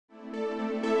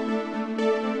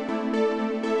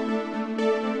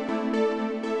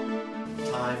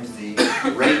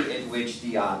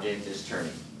which the object is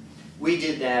turning. We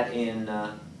did that in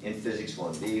Physics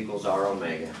 1, V equals R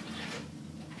omega.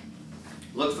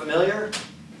 Look familiar?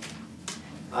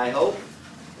 I hope.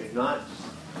 If not,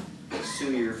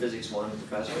 sue your Physics 1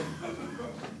 professor.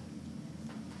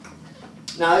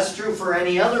 Now that's true for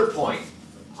any other point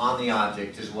on the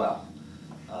object as well.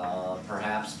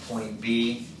 Perhaps point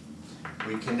B,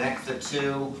 we connect the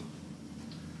two,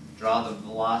 draw the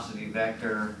velocity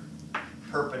vector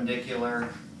perpendicular,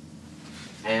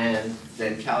 and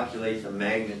then calculate the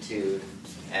magnitude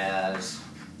as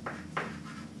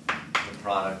the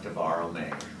product of R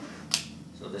omega.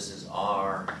 So this is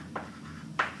R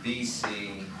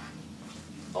BC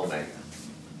omega.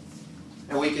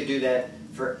 And we could do that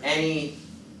for any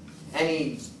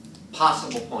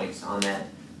possible points on that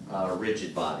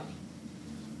rigid body.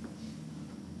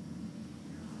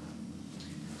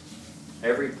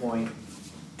 Every point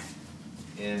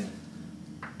in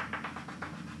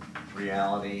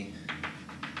reality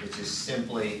is just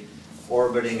simply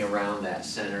orbiting around that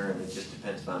center, and it just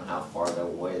depends on how far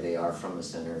away they are from the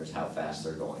center is how fast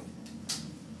they're going.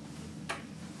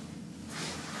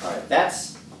 All right,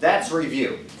 that's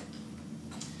review.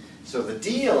 So the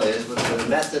deal is with the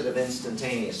method of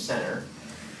instantaneous center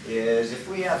is if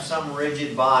we have some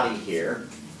rigid body here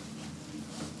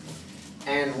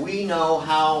and we know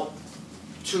how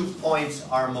 2 points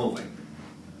are moving.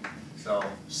 So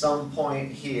some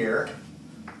point here,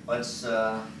 let's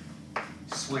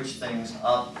switch things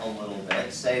up a little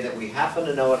bit. Say that we happen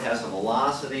to know it has a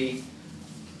velocity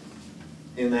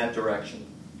in that direction.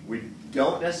 We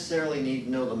don't necessarily need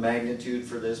to know the magnitude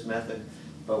for this method,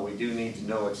 but we do need to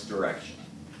know its direction.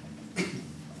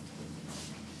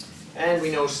 And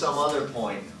we know some other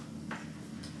point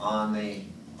on the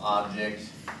object,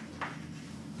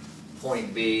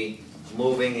 point B,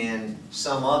 moving in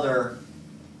some other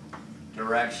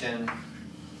direction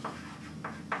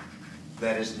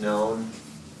that is known,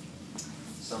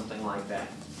 something like that.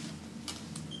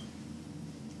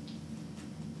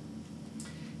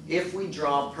 If we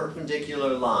draw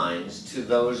perpendicular lines to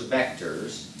those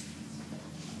vectors,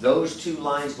 those two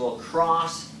lines will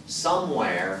cross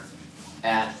somewhere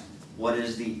at what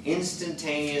is the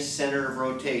instantaneous center of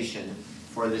rotation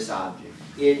for this object.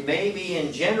 It may be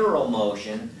in general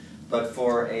motion, but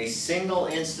for a single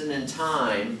instant in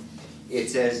time,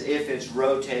 it's as if it's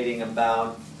rotating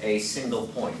about a single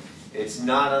point. It's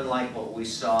not unlike what we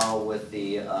saw with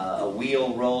the a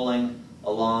wheel rolling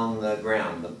along the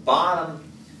ground. The bottom,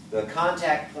 the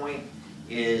contact point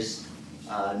is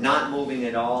not moving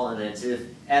at all, and it's as if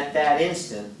at that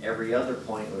instant every other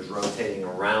point was rotating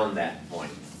around that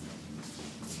point.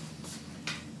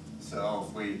 So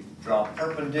if we draw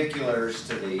perpendiculars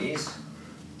to these,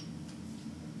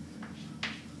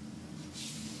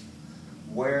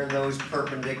 where those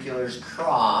perpendiculars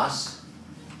cross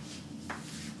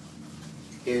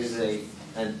is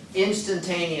an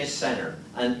instantaneous center.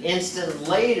 An instant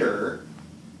later,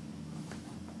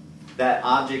 that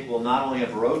object will not only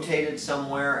have rotated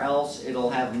somewhere else,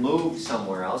 it'll have moved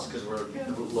somewhere else, because we're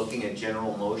looking at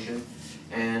general motion,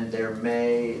 and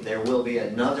there will be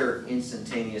another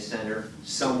instantaneous center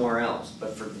somewhere else.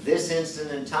 But for this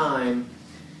instant in time,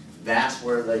 that's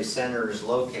where the center is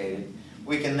located.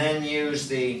 We can then use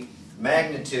the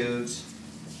magnitudes.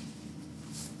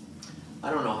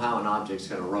 I don't know how an object's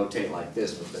going to rotate like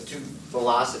this with the two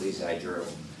velocities I drew,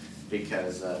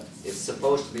 because it's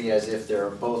supposed to be as if they're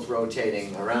both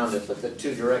rotating around it, but the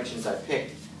two directions I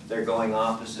picked, they're going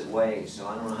opposite ways, so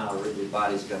I don't know how a rigid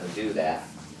body's going to do that.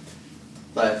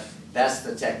 But that's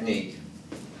the technique.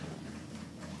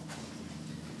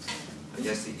 I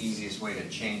guess the easiest way to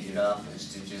change it up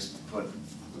is to just put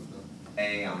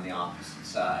A on the opposite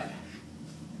side.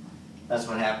 That's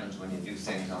what happens when you do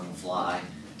things on the fly.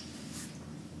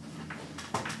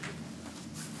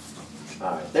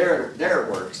 All right, there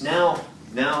it works. Now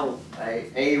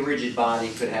a rigid body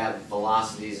could have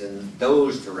velocities in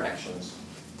those directions.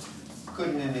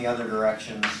 Couldn't in the other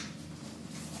directions.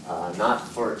 Not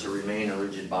for it to remain a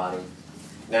rigid body.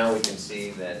 Now we can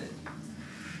see that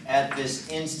at this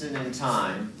instant in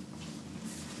time,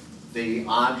 the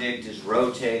object is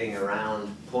rotating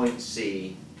around point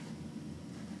C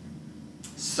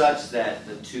such that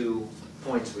the 2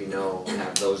 points we know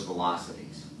have those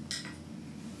velocities.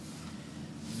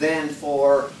 Then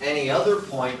for any other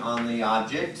point on the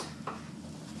object,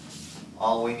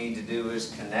 all we need to do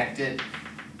is connect it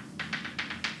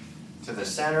to the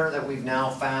center that we've now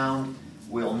found.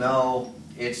 We'll know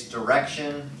its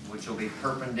direction, which will be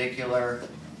perpendicular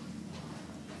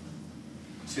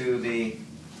to the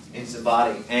instant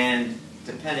body, and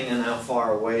depending on how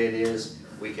far away it is,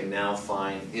 we can now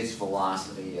find its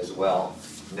velocity as well,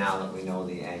 now that we know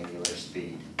the angular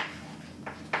speed.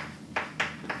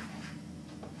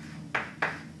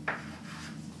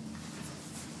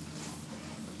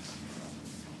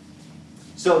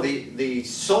 So the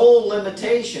sole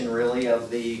limitation really of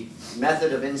the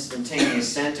method of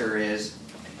instantaneous center is,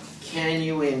 can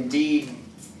you indeed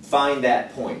find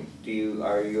that point?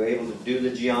 Are you able to do the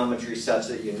geometry such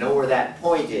that you know where that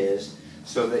point is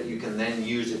so that you can then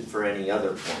use it for any other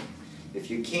point? If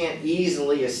you can't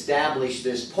easily establish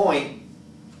this point,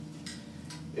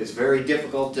 it's very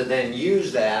difficult to then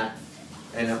use that,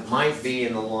 and it might be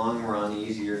in the long run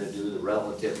easier to do the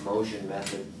relative motion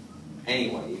method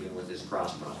anyway, even with his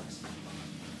cross products.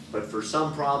 But for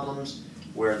some problems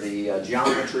where the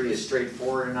geometry is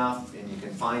straightforward enough and you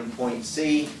can find point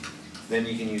C, then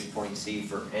you can use point C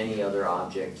for any other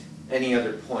object, any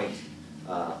other point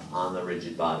on the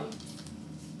rigid body.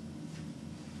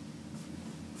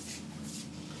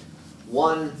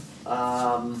 One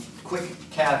quick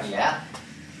caveat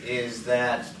is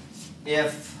that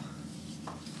if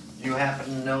you happen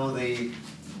to know the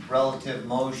relative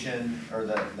motion, or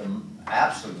the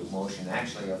absolute motion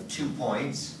actually, of 2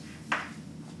 points,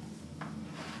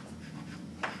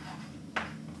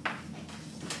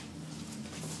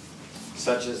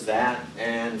 such as that,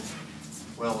 and,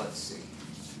 well, let's see,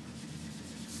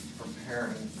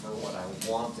 preparing for what I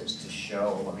want this to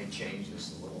show, let me change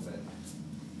this a little bit.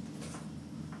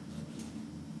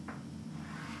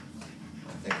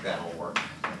 I think that'll work.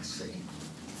 Let's see.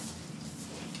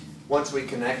 Once we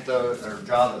connect those, or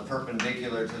draw the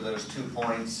perpendicular to those 2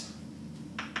 points,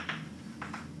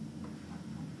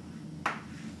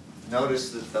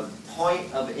 notice that the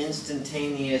point of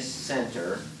instantaneous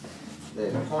center,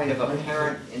 the point of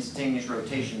apparent instantaneous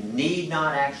rotation, need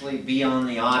not actually be on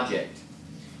the object.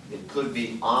 It could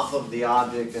be off of the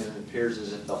object, and it appears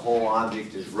as if the whole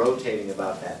object is rotating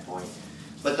about that point.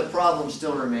 But the problem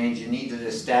still remains. You need to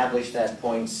establish that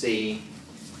point C,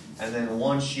 and then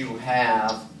once you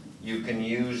have, you can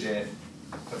use it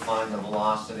to find the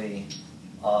velocity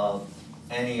of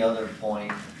any other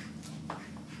point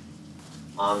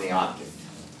on the object.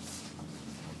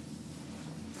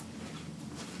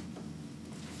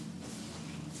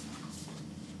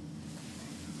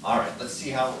 All right, let's see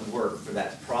how it would work for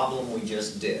that problem we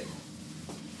just did.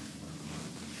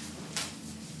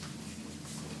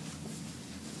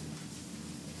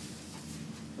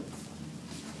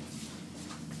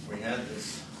 We had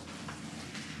this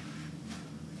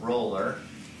roller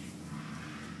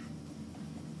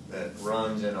that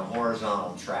runs in a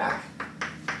horizontal track,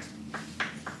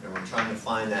 and we're trying to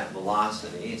find that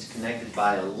velocity. It's connected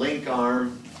by a link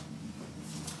arm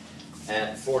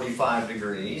at 45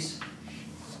 degrees,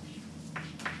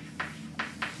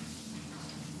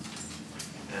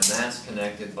 and that's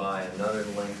connected by another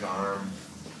link arm,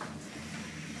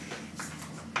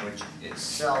 which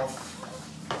itself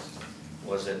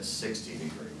was at 60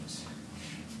 degrees.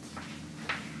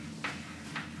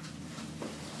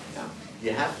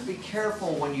 You have to be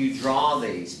careful when you draw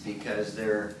these, because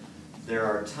there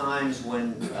are times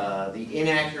when the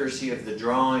inaccuracy of the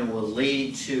drawing will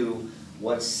lead to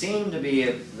what seem to be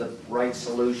the right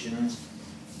solutions,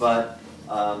 but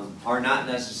are not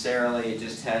necessarily. It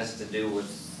just has to do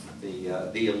with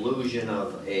the illusion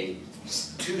of a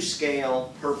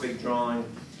two-scale perfect drawing,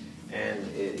 and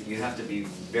you have to be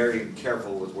very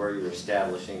careful with where you're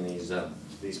establishing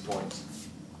these points.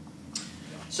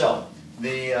 So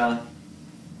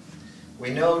we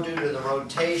know due to the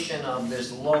rotation of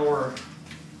this lower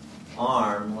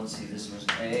arm, let's see, this was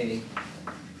A,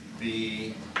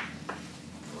 B,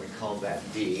 we call that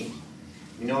D.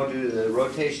 We know due to the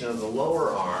rotation of the lower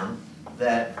arm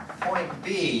that point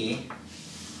B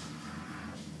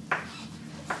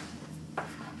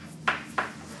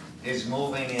is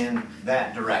moving in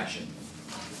that direction.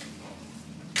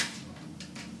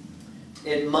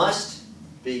 It must,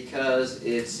 because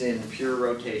it's in pure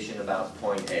rotation about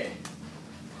point A.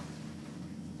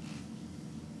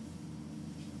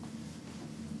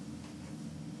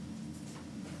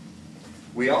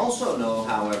 We also know,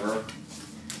 however,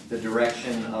 the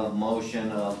direction of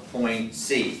motion of point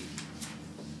C,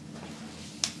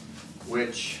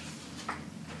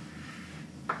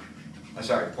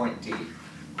 point D,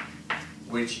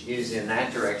 which is in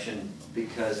that direction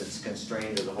because it's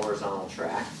constrained to the horizontal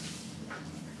track.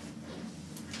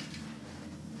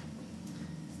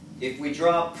 If we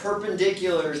draw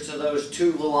perpendiculars to those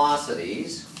two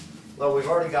velocities, well, we've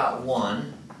already got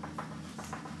one,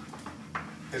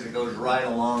 because it goes right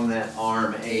along that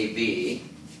arm AB.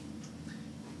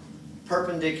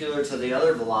 Perpendicular to the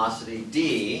other velocity,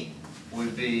 D,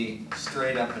 would be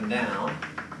straight up and down.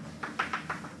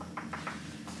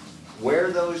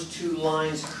 where those two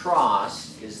lines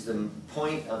cross is the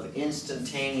point of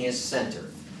instantaneous center,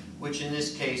 which in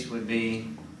this case would be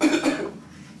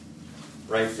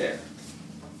right there.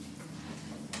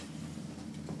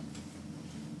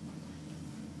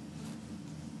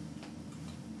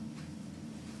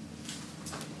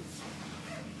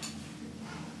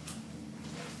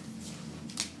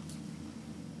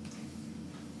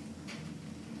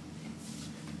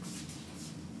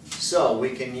 So we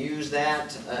can use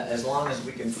that as long as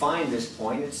we can find this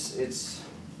point. It's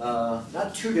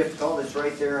not too difficult. It's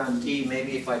right there on D.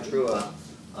 Maybe if I drew a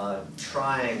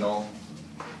triangle,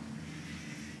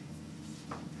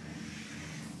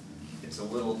 it's a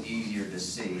little easier to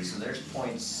see. So there's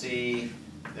point C,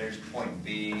 there's point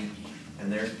B, and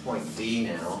there's point D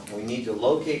now. We need to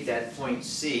locate that point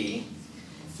C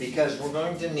because we're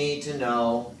going to need to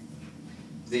know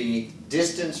the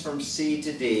distance from C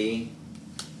to D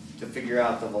to figure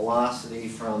out the velocity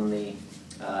from the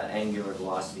angular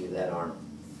velocity of that arm,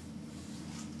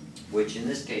 which in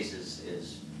this case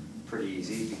is pretty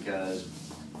easy because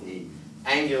the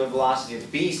angular velocity of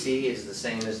BC is the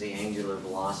same as the angular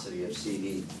velocity of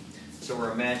CD. So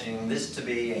we're imagining this to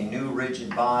be a new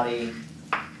rigid body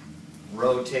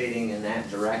rotating in that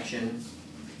direction,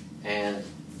 and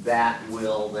that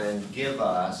will then give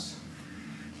us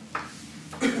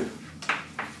the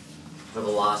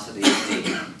velocity of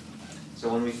D.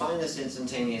 So when we find this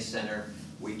instantaneous center,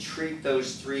 we treat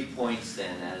those 3 points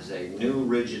then as a new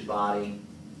rigid body.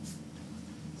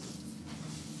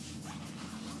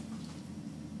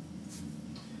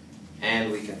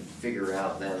 And we can figure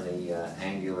out then the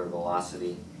angular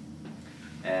velocity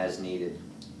as needed.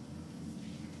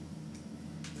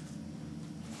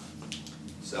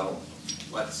 So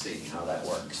let's see how that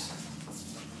works.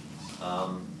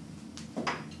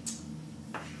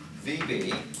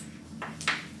 VB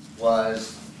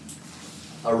was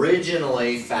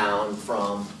originally found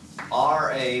from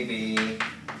RAB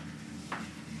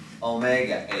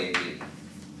omega AB.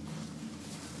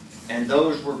 And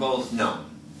those were both known.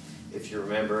 If you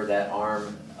remember, that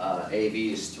arm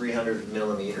AB is 300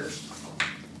 millimeters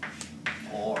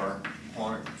or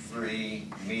 0.3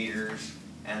 meters,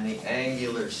 and the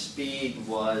angular speed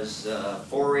was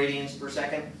 4 radians per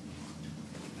second.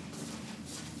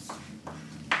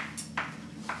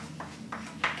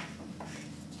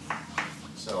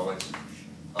 So its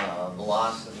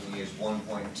velocity is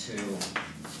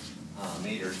 1.2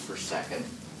 meters per second.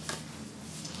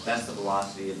 That's the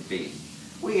velocity of B.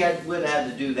 Would have had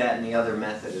to do that in the other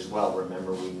method as well.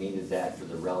 Remember, we needed that for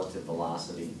the relative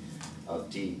velocity of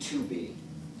D to B.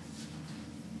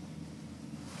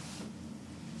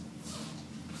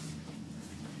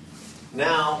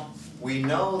 Now, we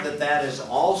know that that is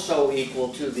also equal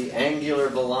to the angular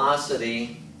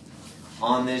velocity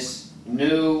on this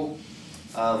new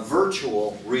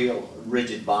virtual real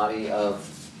rigid body of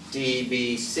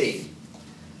DBC.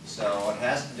 So it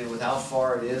has to do with how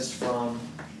far it is from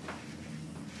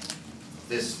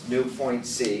this new point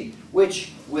C,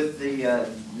 which with the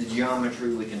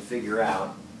geometry we can figure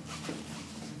out.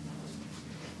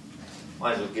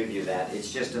 Might as well give you that.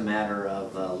 It's just a matter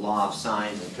of law of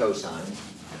sines and cosines.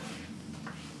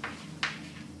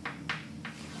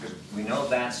 Because we know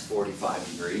that's 45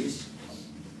 degrees.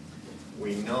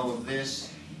 We know this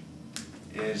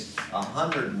is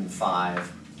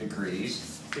 105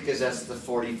 degrees because that's the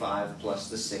 45 plus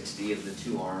the 60 of the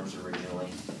two arms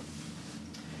originally.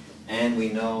 And we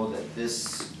know that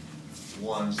this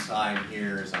one side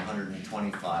here is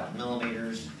 125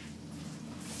 millimeters.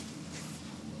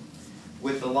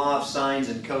 With the law of sines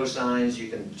and cosines, you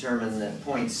can determine that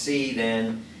point C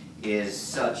then is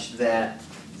such that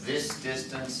this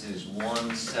distance is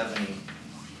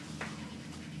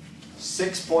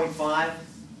 176.5,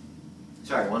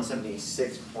 sorry,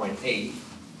 176.8.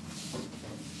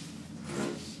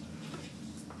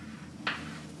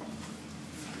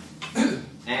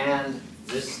 And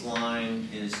this line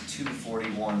is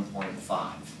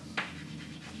 241.5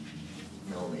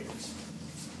 millimeters.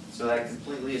 So that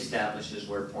completely establishes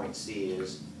where point C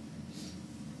is.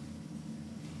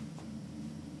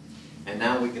 And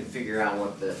now we can figure out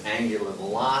what the angular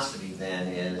velocity then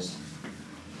is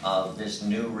of this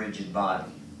new rigid body.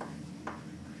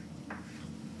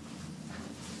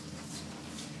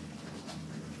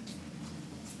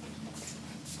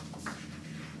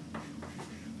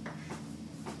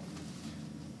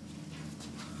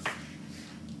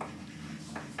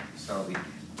 So the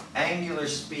angular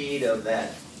speed of the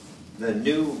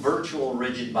new virtual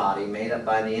rigid body made up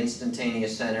by the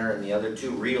instantaneous center and the other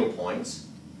two real points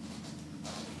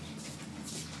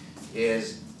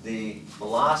is the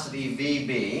velocity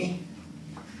VB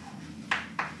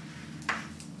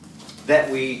that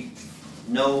we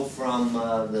know from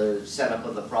the setup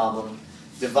of the problem,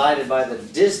 divided by the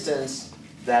distance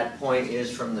that point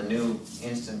is from the new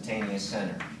instantaneous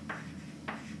center.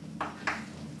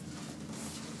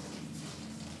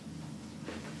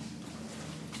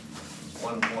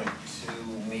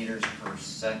 .2 meters per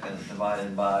second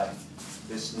divided by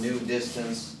this new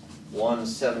distance,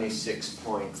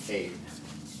 176.8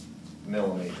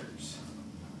 millimeters.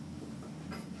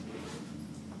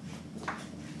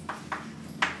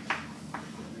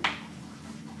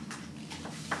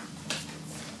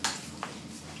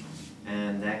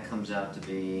 And that comes out to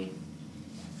be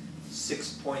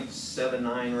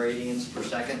 6.79 radians per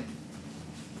second.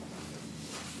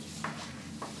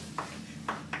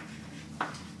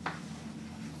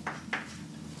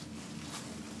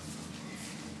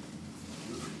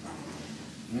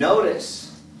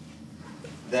 Notice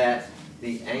that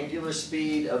the angular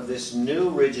speed of this new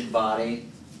rigid body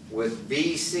with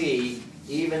BC,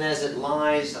 even as it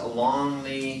lies along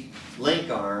the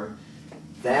link arm,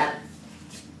 that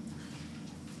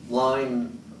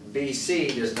line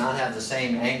BC does not have the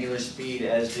same angular speed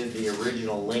as did the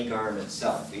original link arm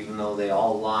itself, even though they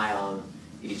all lie on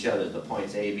each other. The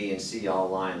points A, B, and C all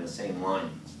lie on the same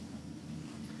line.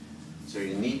 So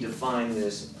you need to find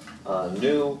this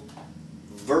new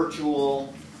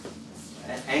virtual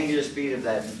angular speed of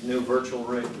that new virtual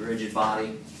rigid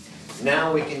body.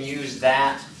 Now we can use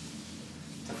that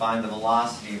to find the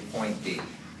velocity of point D.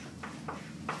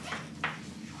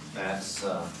 That's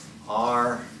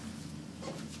R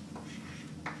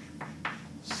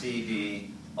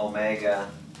CD omega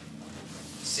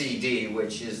CD,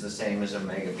 which is the same as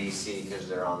omega BC because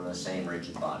they're on the same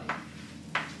rigid body.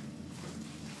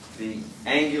 The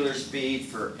angular speed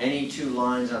for any two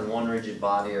lines on one rigid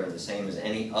body are the same as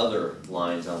any other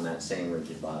lines on that same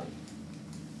rigid body.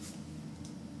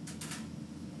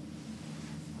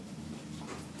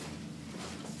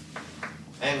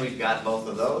 And we've got both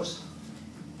of those.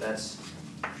 That's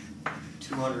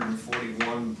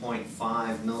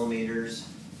 241.5 millimeters.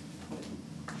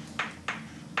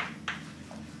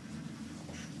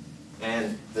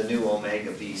 And the new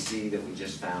omega BC that we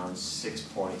just found,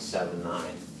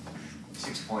 6.79.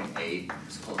 6.8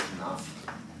 is close enough.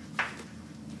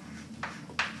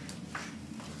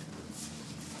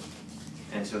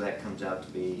 And so that comes out to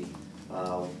be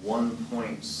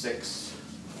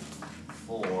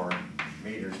 1.64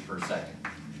 meters per second.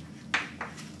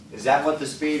 Is that what the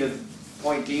speed of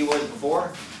point D was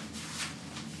before?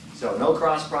 So no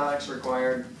cross products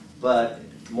required, but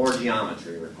more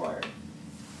geometry required.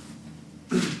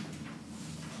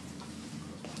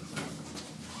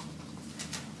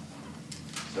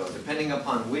 So depending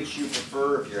upon which you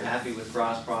prefer, if you're happy with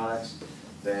cross products,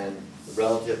 then the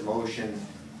relative motion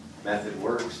method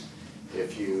works.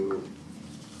 If you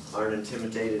aren't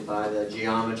intimidated by the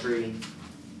geometry,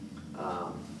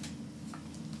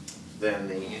 then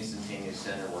the instantaneous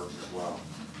center works as well.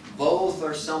 Both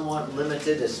are somewhat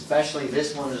limited, especially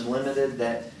this one is limited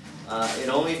that it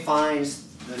only finds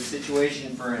the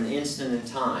situation for an instant in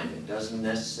time. It doesn't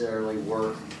necessarily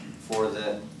work for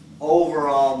the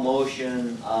overall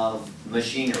motion of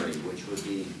machinery, which would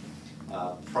be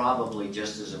probably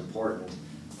just as important.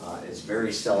 It's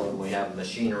very seldom we have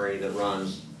machinery that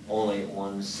runs only at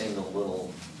one single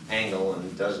little angle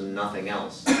and does nothing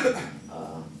else.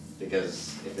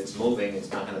 Because if it's moving,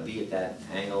 it's not going to be at that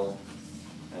angle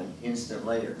an instant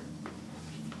later.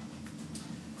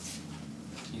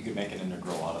 You could make an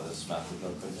integral out of this method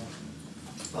though, couldn't you?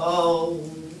 Oh,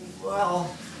 well,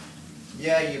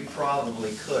 yeah, you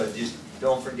probably could. Just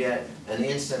don't forget, an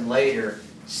instant later,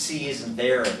 C isn't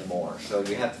there anymore. So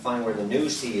you have to find where the new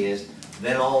C is.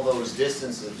 Then all those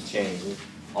distances have changed.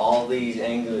 All these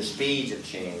angular speeds have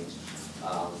changed.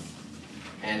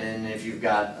 And then if you've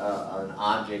got an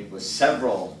object with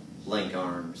several link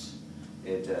arms,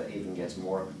 it even gets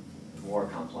more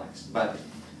complex. But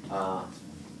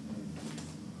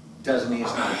doesn't mean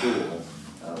it's not doable.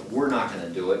 We're not going to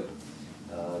do it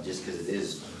just because it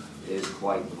is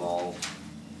quite involved.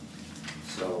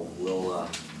 So we'll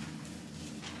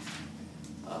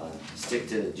stick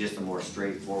to just the more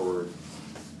straightforward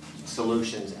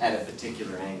solutions at a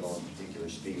particular angle and particular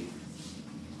speed.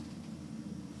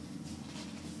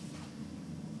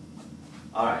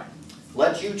 All right,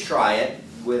 let you try it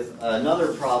with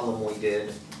another problem we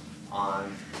did on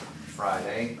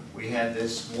Friday. We had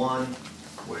this one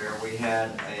where we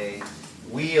had a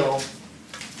wheel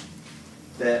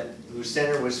whose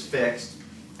center was fixed,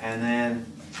 and then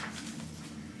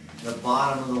the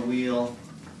bottom of the wheel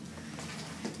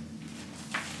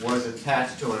was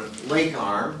attached to a link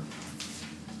arm.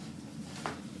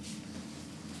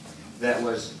 that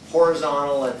was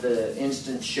horizontal at the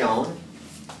instant shown,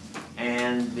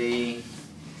 and the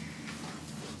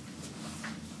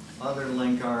other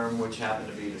link arm, which happened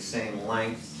to be the same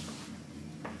length,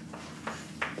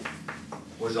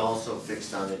 was also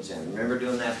fixed on its end. Remember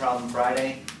doing that problem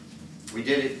Friday? We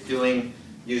did it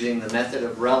using the method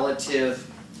of relative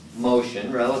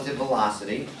motion, relative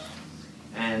velocity.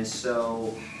 And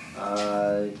so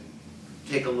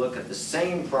take a look at the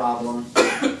same problem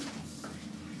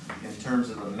in terms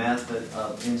of the method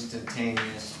of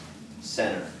instantaneous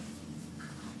center.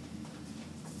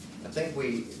 I think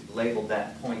we labeled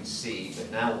that point C,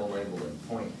 but now we'll label it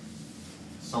point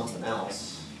something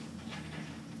else.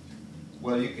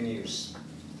 Well, you can use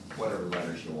whatever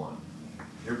letters you want.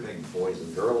 You're big boys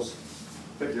and girls.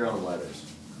 Pick your own letters.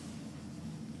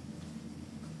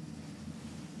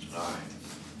 All right.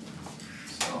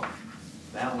 So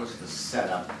that was the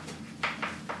setup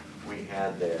we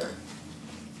had there.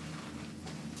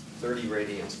 30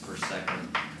 radians per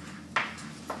second.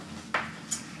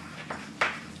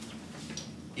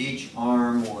 Each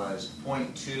arm was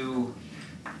 0.2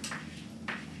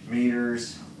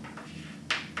 meters.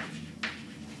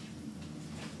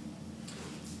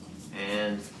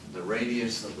 And the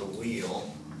radius of the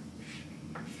wheel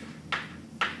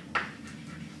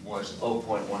was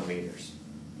 0.1 meters.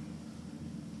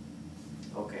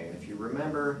 Okay, if you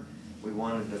remember, we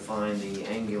wanted to find the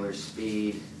angular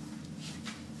speed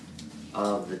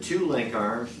of the two link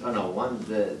arms,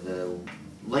 the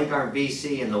link arm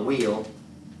BC and the wheel,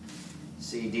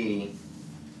 CD,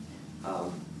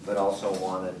 but also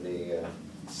wanted the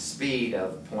speed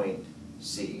of point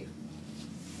C.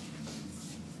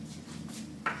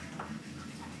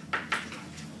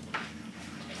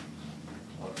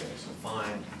 Okay, so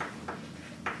find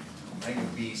omega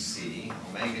BC,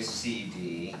 omega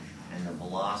CD, and the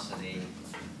velocity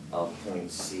of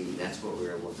point C. That's what we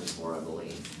were looking for, I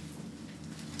believe.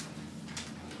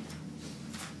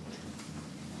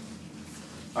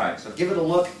 All right, so give it a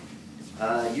look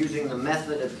using the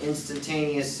method of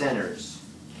instantaneous centers.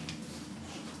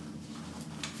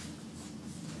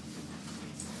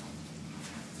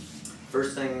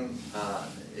 First thing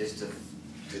is to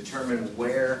determine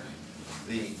where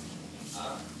the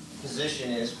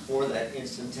position is for that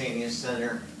instantaneous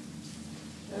center,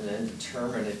 and then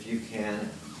determine if you can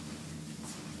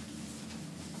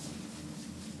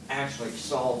actually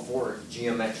solve for it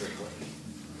geometrically.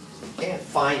 If you can't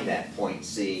find that point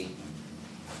C,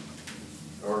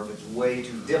 or if it's way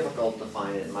too difficult to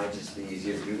find it, it might just be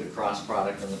easier to do the cross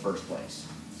product in the first place.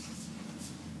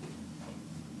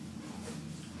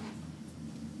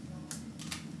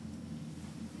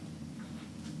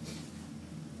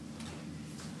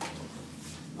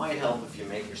 Might help if you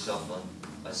make yourself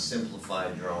a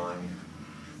simplified drawing.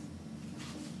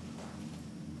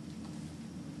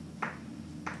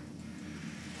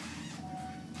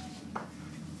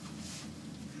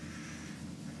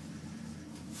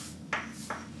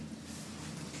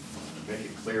 Make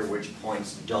it clear which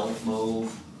points don't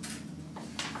move.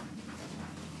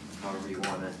 However you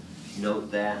want to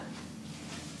note that.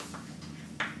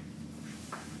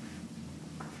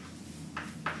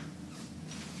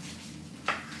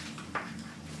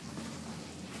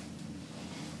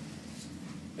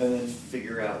 And then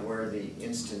figure out where the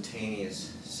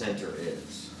instantaneous center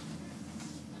is.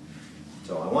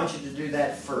 So I want you to do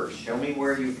that first. Show me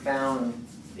where you found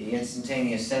the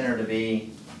instantaneous center to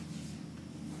be.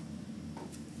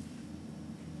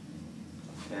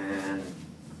 And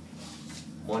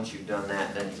once you've done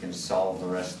that, then you can solve the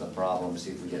rest of the problem, see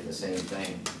if we get the same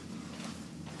thing.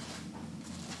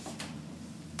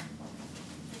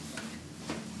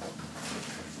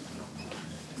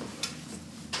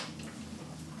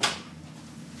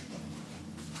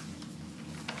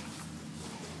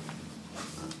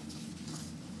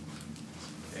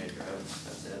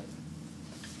 That's it.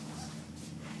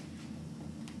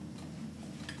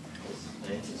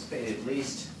 I anticipate at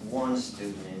least one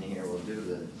student in here will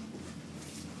do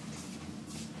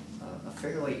a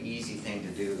fairly easy thing to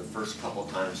do the first couple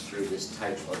times through this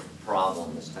type of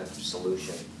problem, this type of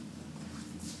solution.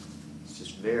 It's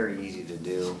just very easy to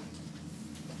do.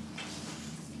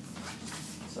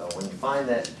 So when you find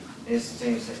that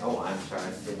instantaneous, oh, I'm sorry,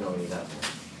 I didn't know you that one.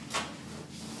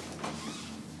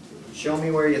 Show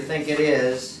me where you think it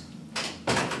is,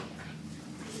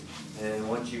 and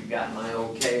once you've got my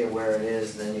okay of where it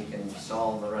is, then you can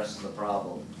solve the rest of the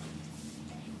problem.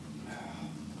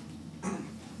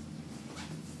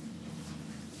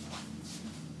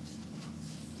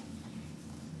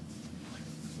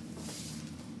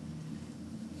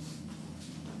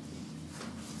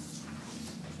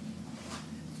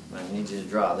 I need you to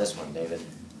draw this one, David.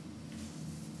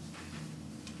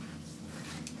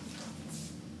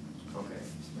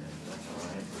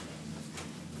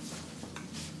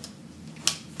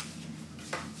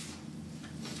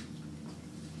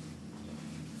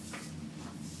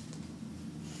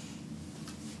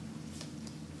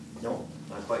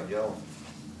 quite, Joe.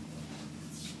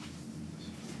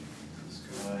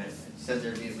 It said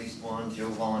there'd be at least one. Joe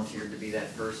volunteered to be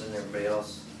that person. Everybody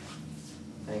else,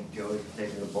 thank Joey for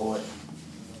taking the bullet.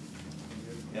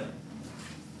 Yep.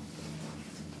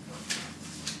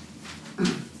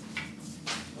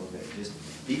 Okay, just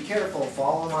be careful.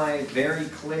 Follow my very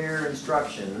clear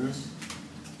instructions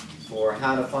for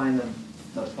how to find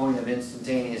the point of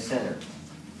instantaneous center.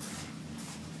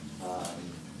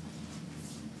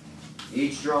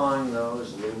 Each drawing, though,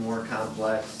 is a little more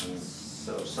complex, and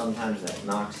so sometimes that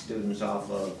knocks students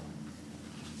off of.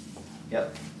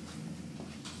 Yep.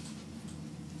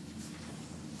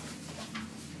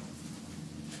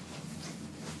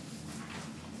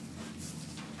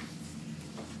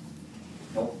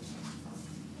 Nope.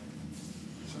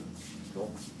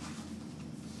 Nope.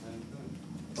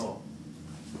 Oh.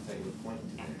 I thought you were pointing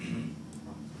to there.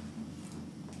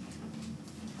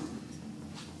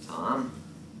 Tom?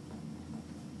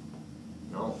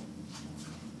 No.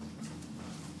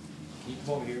 Can you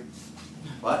come over here?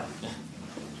 What?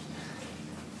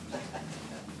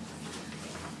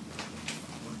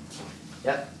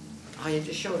 Yep. Oh, you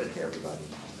just showed it to everybody.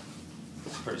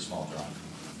 It's a pretty small drawing.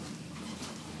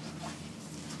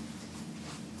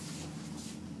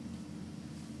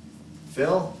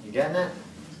 Phil, you getting it?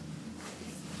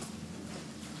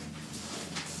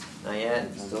 Not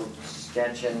yet, still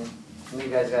sketching. Some of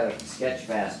you guys gotta sketch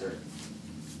faster.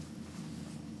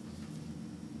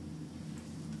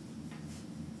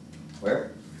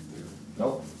 Where?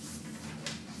 Nope.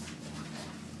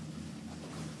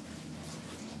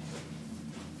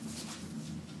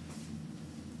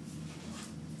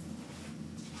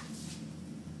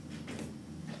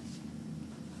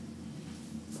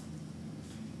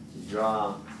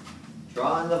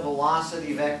 Draw in the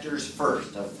velocity vectors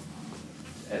first.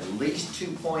 At least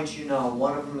 2 points you know,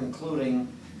 one of them including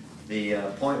the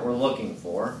point we're looking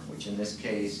for, which in this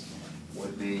case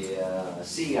would be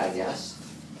C, I guess.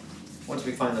 Once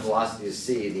we find the velocity of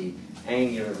C, the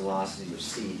angular velocity of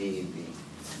CD would be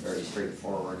very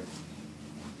straightforward.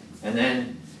 And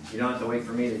then you don't have to wait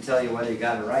for me to tell you whether you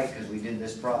got it right, because we did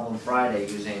this problem Friday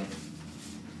using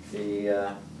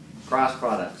the cross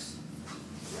products.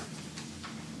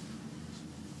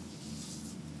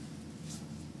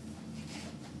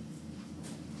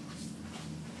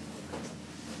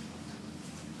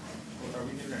 Are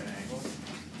we doing an angle?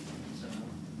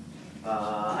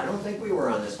 I don't think we were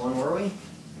on this one, were we?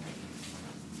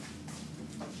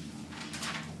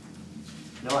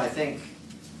 No, I think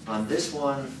on this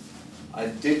one, I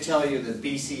did tell you that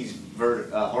BC's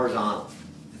horizontal.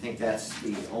 I think that's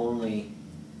the only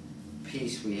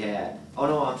piece we had. Oh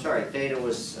no, I'm sorry, theta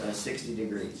was 60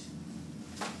 degrees.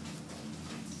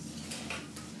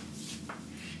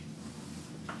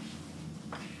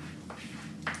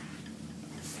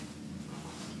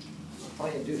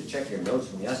 All you do is check your notes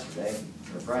from yesterday,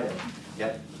 or Friday.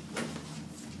 Yep.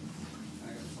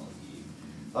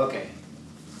 Okay.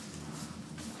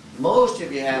 Most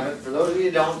of you have it. For those of you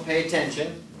who don't, pay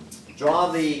attention.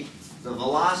 Draw the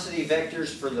velocity vectors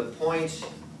for the points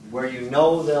where you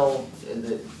know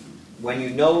when you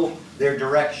know their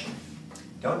direction.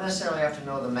 Don't necessarily have to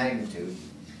know the magnitude.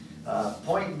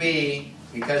 Point B,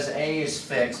 because A is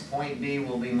fixed, point B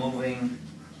will be moving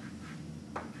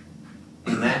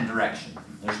in that direction.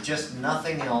 There's just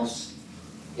nothing else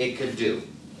it could do,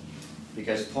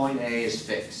 because point A is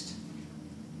fixed.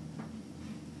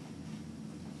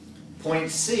 Point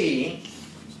C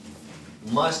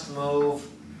must move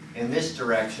in this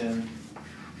direction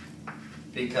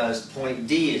because point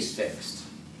D is fixed.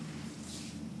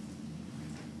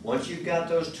 Once you've got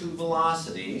those two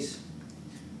velocities,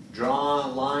 draw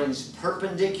lines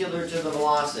perpendicular to the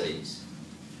velocities.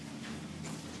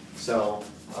 So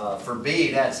for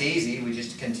B, that's easy. We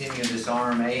just continue this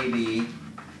arm AB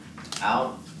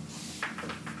out.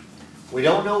 We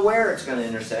don't know where it's going to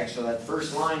intersect, so that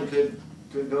first line could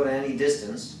go to any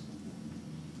distance.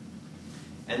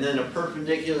 And then a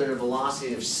perpendicular to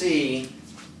velocity of C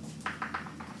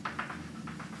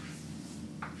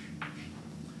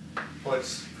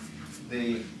puts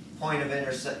the point of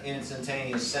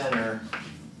instantaneous center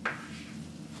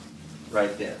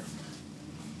right there.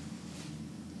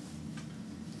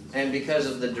 And because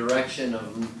of the direction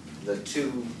of the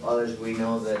two others, we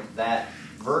know that that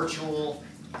virtual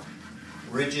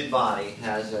rigid body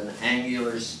has an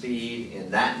angular speed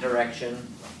in that direction,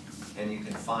 and you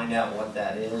can find out what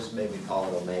that is. Maybe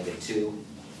call it omega 2,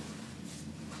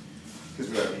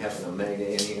 because we already have an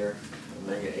omega in here,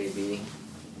 omega AB.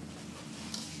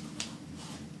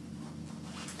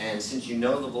 And since you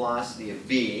know the velocity of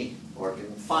B, or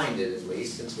can find it at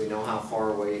least, since we know how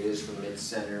far away it is from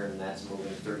mid-center and that's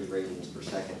moving 30 radians per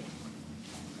second,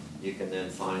 you can then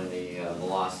find the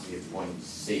velocity of point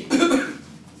C.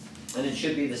 And it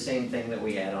should be the same thing that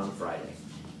we had on Friday.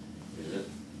 Is it?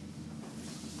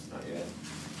 Not yet.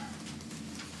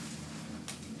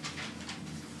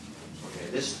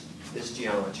 Okay, this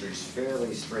geometry is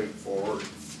fairly straightforward.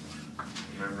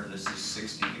 Remember, this is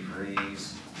 60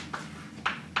 degrees.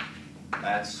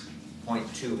 That's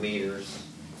 0.2 meters.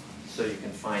 So you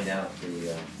can find out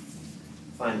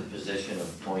find the position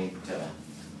of point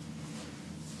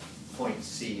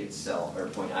C itself, or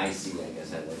point IC, I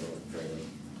guess I look at it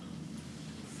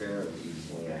fairly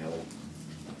easily, I hope.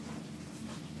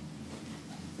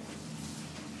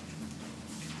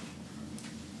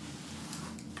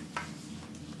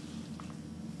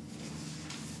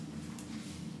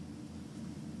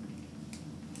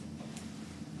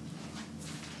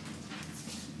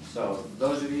 So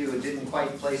those of you who didn't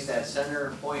quite place that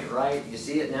center point right, you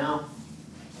see it now?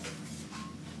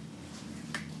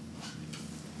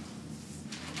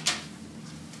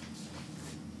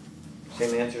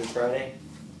 Same answer as Friday?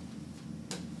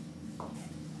 I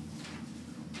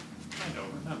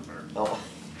don't remember. Oh.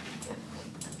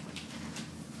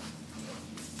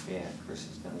 Yeah, Chris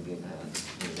is going to give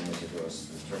his answer to us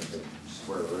in terms of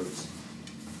square roots.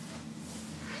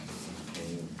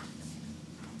 Okay.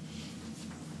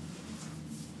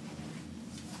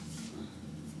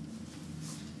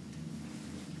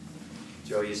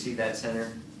 Joe, you see that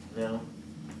center now?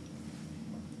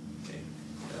 Okay.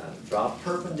 Draw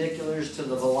perpendiculars to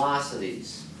the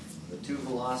velocities. The two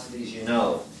velocities you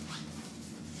know.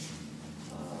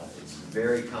 It's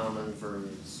very common for a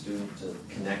student to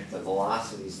connect the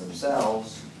velocities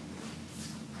themselves,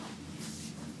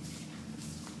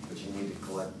 but you need to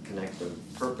connect the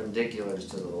perpendiculars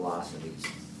to the velocities.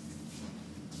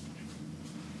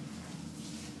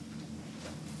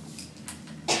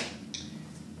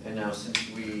 And now, since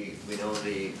we know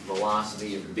the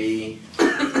velocity of B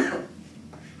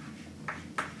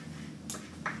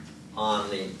on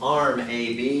the arm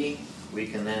AB, we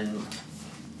can then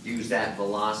use that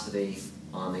velocity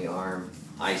on the arm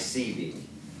ICB.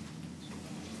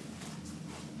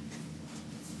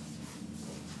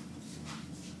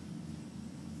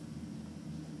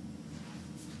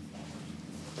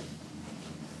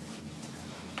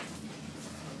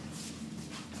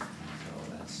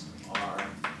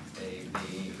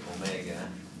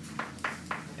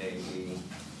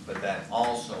 But that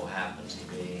also happens to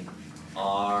be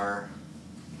R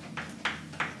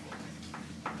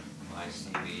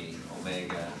ICB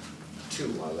omega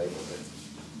 2, I labeled it.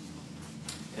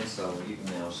 And so you can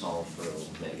now solve for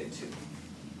omega 2.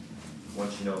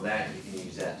 Once you know that, you can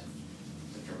use that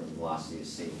to determine the velocity of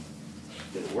C.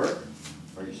 Did it work?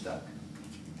 Or are you stuck?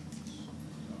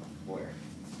 Where?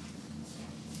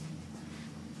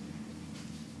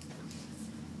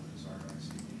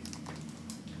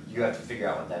 You have to figure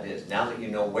out what that is. Now that you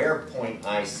know where point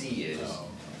IC is,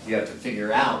 you have to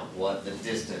figure out what the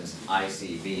distance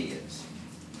ICB is.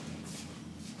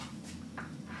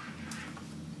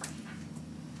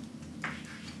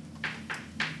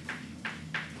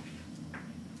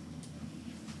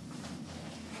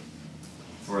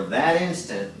 For that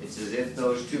instant, it's as if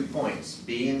those 2 points,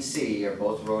 B and C, are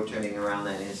both rotating around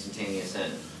that instantaneous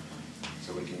center.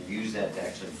 So we can use that to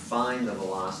actually find the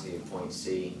velocity of point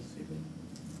C.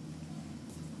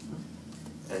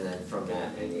 And then from that,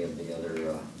 any of the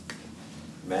other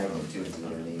magnitudes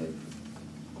that are needed.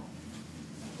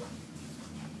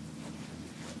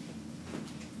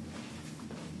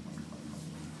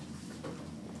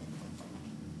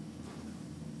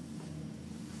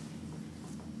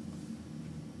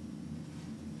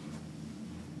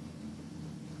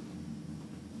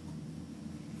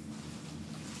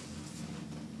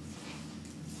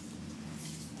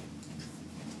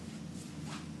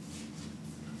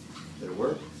 Did it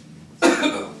work?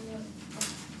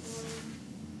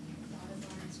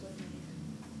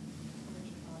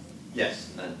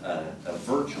 Yes, a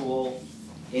virtual,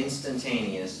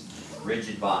 instantaneous,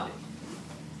 rigid body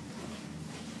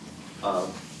of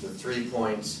the 3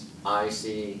 points I,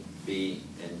 C, B,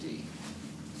 and D.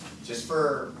 Just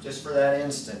for that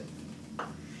instant.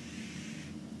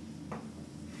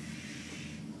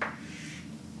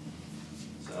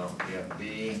 So we have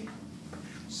B,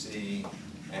 C,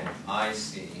 and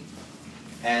IC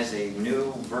as a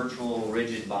new virtual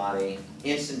rigid body,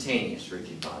 instantaneous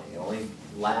rigid body. It only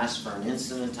lasts for an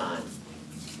instant of time.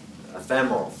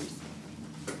 Ephemeral.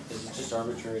 Is it just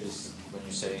arbitrary to, when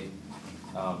you say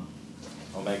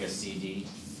omega CD,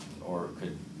 or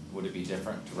would it be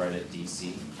different to write it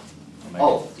DC? Omega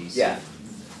Oh, DC. yeah,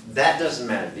 that doesn't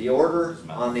matter. The order Doesn't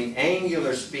matter. on the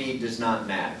angular speed does not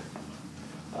matter.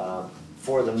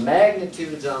 For the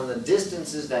magnitudes on the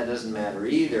distances, that doesn't matter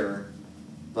either,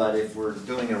 but if we're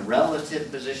doing a relative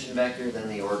position vector, then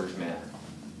the orders matter.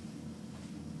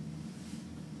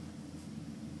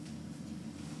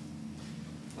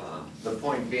 The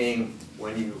point being,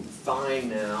 when you find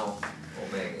now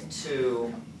omega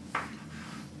 2,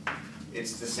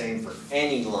 it's the same for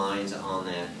any lines on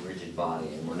that rigid body,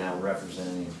 and we're now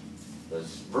representing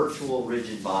this virtual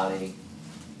rigid body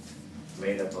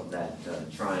made up of that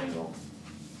triangle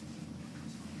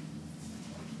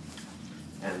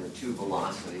and the two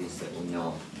velocities that we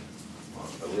know,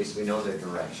 or at least we know their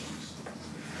directions.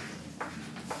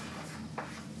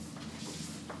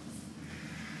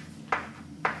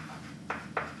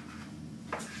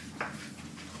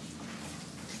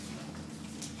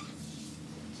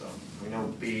 We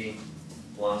know B,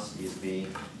 velocity is B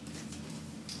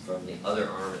from the other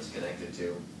arm it's connected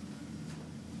to,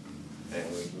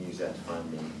 and we can use that to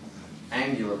find the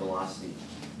angular velocity,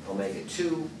 omega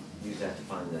 2, use that to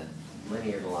find the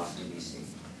linear velocity BC.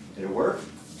 Did it work?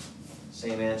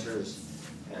 Same answer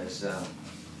as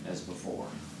before.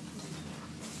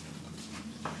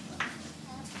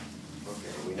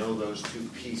 Okay, we know those two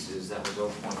pieces, that was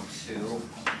 0.2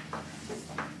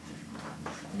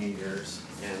 meters,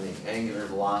 and the angular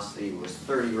velocity was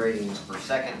 30 radians per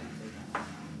second.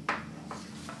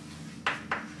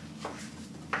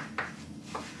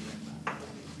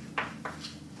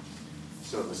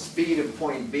 So the speed of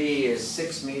point B is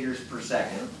 6 meters per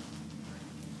second.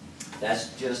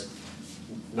 That's just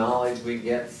knowledge we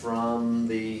get from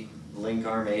the link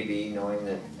arm AB, knowing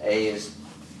that A is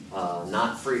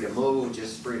not free to move,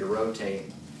 just free to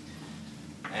rotate.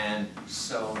 And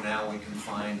so now we can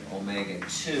find omega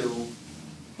 2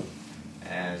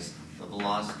 as the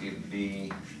velocity of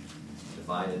B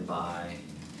divided by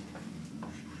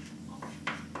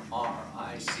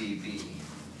RICB.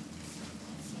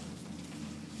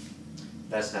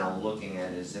 That's now looking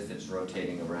at it as if it's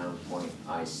rotating around point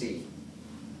IC.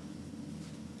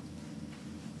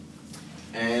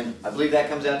 And I believe that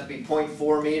comes out to be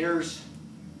 0.4 meters,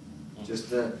 just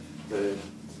the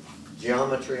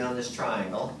geometry on this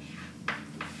triangle.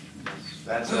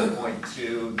 That's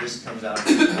 0.2, this comes out to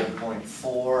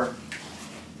 0.4,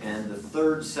 and the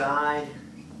third side,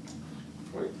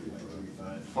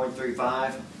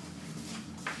 0.35.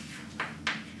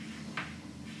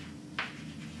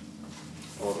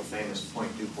 Or the famous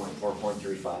 0.2, 0.4,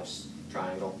 0.35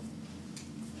 triangle.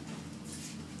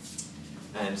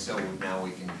 And so now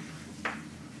we can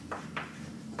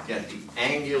get the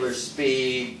angular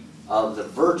speed of the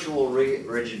virtual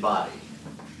rigid body.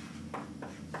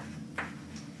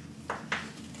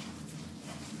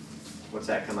 What's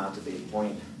that come out to be?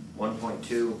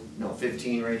 1.2, no,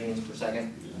 15 radians per second?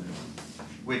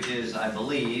 Which is, I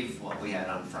believe, what we had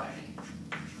on Friday.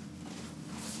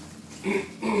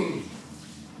 Is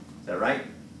that right?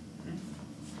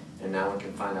 And now we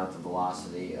can find out the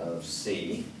velocity of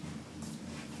C.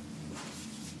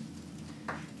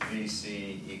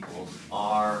 VC equals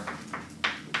R,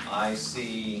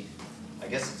 IC, I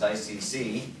guess it's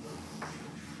ICC,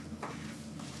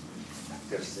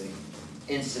 because the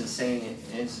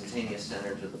instantaneous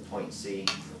center to the point C.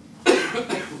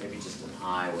 Maybe just an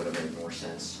I would have made more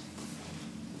sense.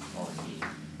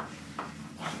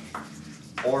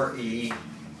 Or E,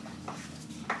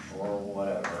 or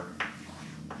whatever.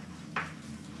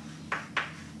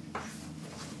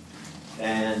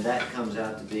 And that comes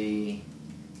out to be,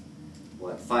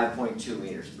 what, 5.2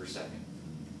 meters per second.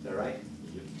 Is that right?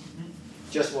 Yep.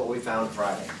 Just what we found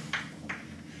Friday.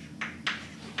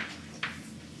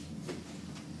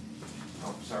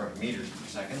 Oh, sorry, meters per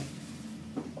second.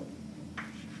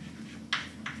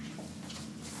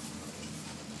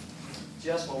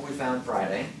 Just what we found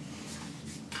Friday.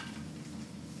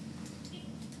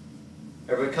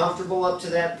 Everybody comfortable up to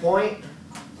that point?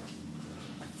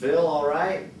 Phil, all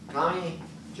right? Connie?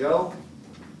 Joe?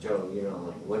 Joe, you don't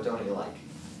like, what don't you like?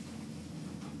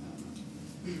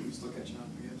 Still catching up,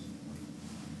 I guess.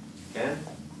 Ken?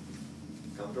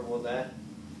 Comfortable with that?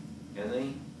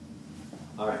 Anthony?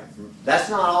 All right. That's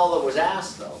not all that was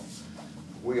asked, though.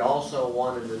 We also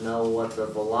wanted to know what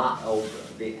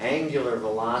the angular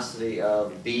velocity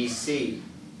of BC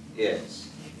is.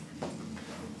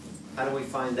 How do we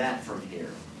find that from here?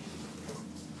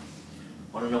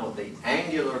 Want to know what the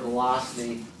angular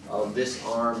velocity of this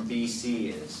arm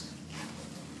BC is.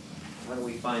 How do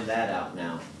we find that out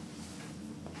now?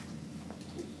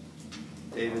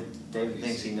 David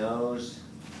thinks he knows.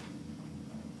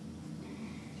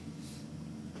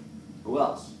 Who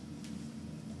else?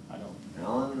 I don't.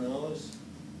 Alan knows.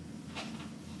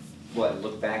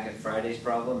 Friday's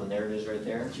problem, and there it is right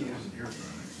there? She isn't here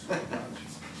Friday.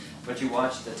 But you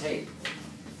watched the tape.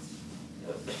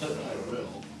 I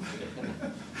will.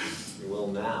 You will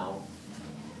now.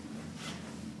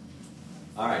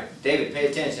 All right, David, pay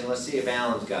attention. Let's see if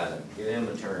Alan's got it. Give him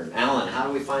a turn. Alan, how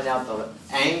do we find out the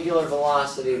angular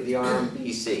velocity of the arm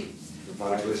BC?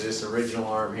 Which was this original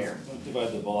arm here.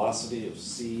 Divide the velocity of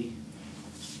C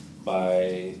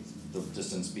by the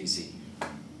distance BC.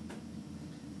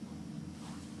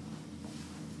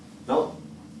 Nope.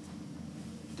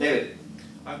 David,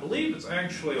 I believe it's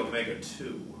actually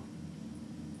omega-2.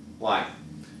 why?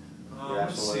 You're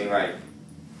Let's absolutely see. right.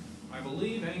 I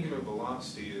believe angular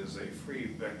velocity is a free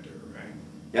vector, right?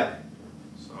 Yep.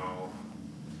 So,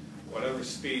 whatever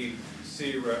speed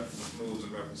C moves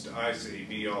in reference to IC,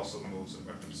 B also moves in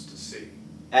reference to C.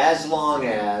 As long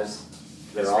as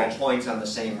they're It's all rigid. points on the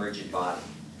same rigid body.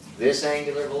 This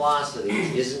angular velocity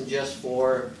isn't just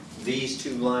for these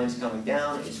two lines coming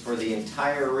down, it's for the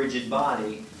entire rigid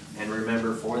body. And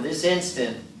remember, for this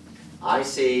instant,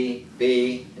 IC,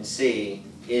 B, and C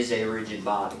is a rigid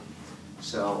body.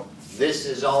 So this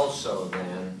is also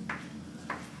then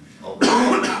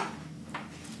omega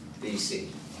BC.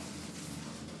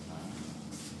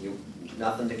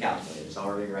 Nothing to calculate, it's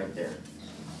already right there.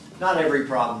 Not every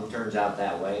problem turns out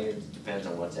that way, it depends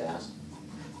on what's asked.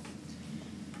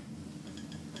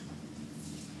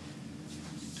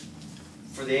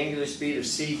 For the angular speed of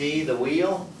CD, the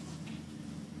wheel,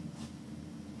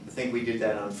 I think we did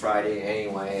that on Friday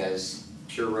anyway as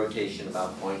pure rotation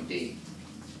about point D.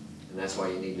 And that's why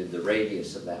you needed the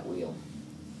radius of that wheel.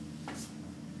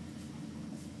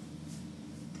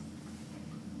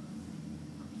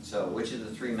 So which of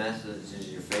the three methods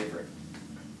is your favorite?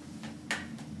 I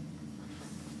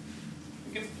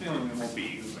get the feeling we won't be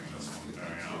using this one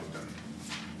very often.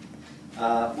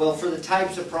 Well, for the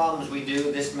types of problems we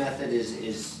do, this method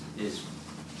is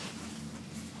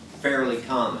fairly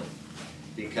common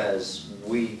because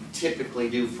we typically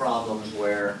do problems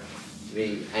where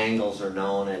the angles are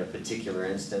known at a particular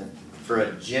instant. For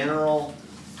a general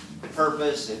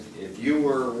purpose, if you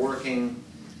were working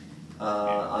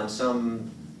on some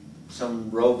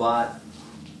robotics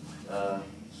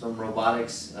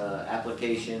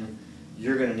application,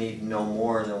 you're going to need to know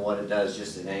more than what it does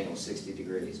just at an angle 60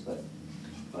 degrees. But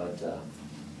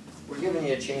we're giving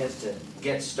you a chance to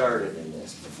get started in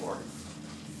this before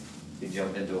you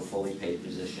jump into a fully paid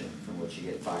position from which you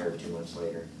get fired 2 months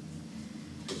later.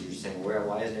 Because you're saying, well,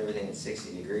 why isn't everything at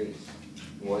 60 degrees?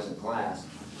 It wasn't class.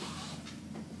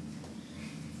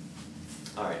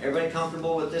 All right, everybody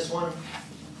comfortable with this one?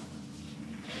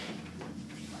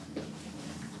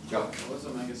 Joe? What's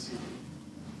omega CD?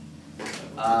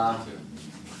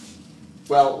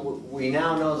 Well, we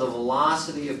now know the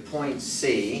velocity of point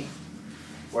C.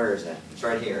 Where is that? It's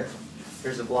right here.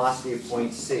 Here's the velocity of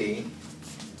point C.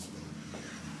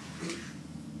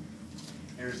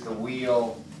 Here's the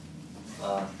wheel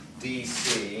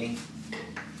DC.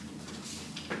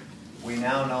 We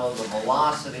now know the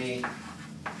velocity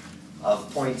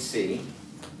of point C.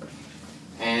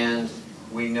 And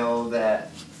we know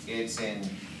that it's in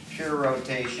pure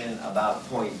rotation about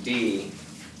point D.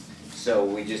 So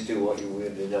we just do what you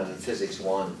would have done in Physics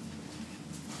 1.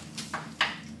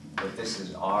 But this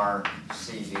is R,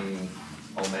 CD,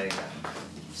 omega,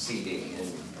 CD.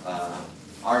 And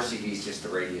RCD is just the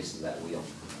radius of that wheel.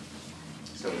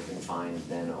 So we can find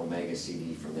then omega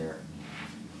CD from there.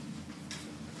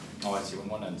 Oh, I see. When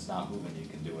one end's not moving, you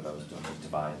can do what I was doing, just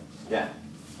divide. Yeah.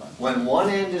 When one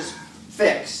end is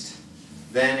fixed,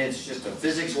 then it's just a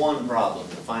Physics 1 problem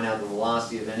to find out the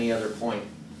velocity of any other point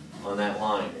on that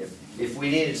line. If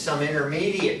we needed some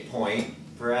intermediate point,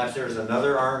 perhaps there's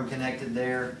another arm connected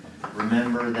there,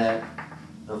 remember that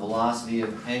the velocity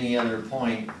of any other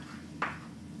point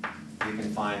you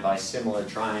can find by similar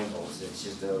triangles. It's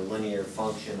just a linear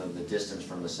function of the distance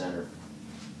from the center.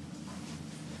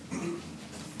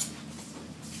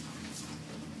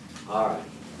 All right.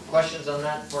 Questions on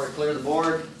that before I clear the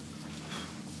board?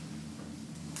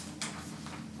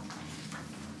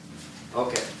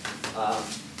 Okay.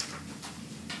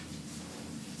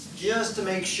 Just to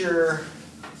make sure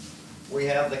we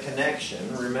have the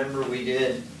connection, remember we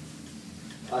did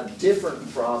a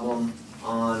different problem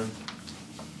on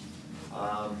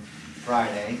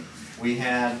Friday. We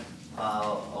had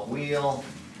a wheel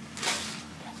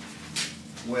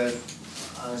with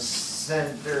a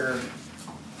center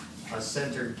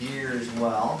gear as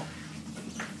well.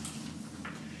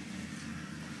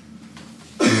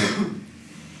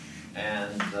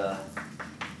 And the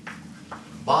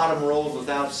bottom rolled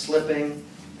without slipping,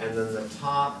 and then the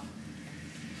top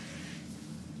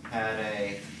had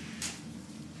a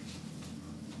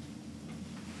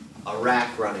a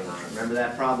rack running on it. Remember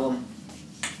that problem?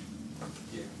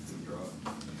 Yeah, you draw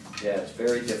it. Yeah, it's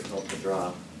very difficult to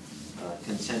draw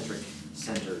concentric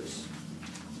centers.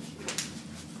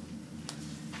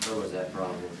 Where was that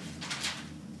problem?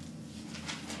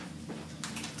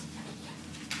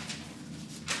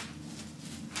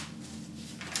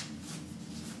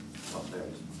 Oh, there it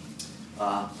is.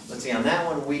 Let's see, on that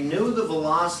one, we knew the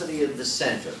velocity of the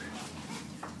center.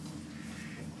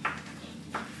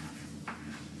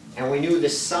 And we knew the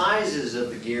sizes of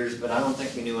the gears, but I don't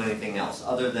think we knew anything else,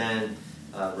 other than,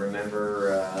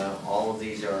 remember, all of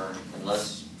these are,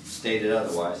 unless stated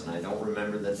otherwise, and I don't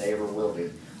remember that they ever will be,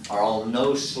 are all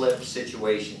no-slip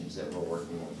situations that we're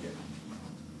working with here.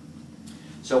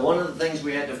 So one of the things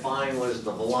we had to find was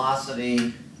the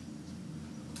velocity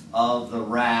of the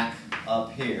rack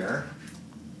up here.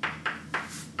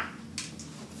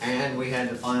 And we had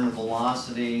to find the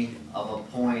velocity of a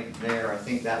point there, I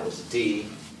think that was D.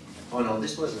 Oh no,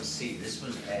 this wasn't C, this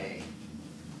was A,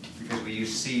 because we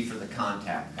used C for the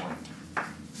contact point.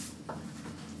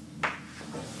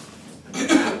 And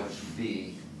that was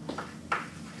B,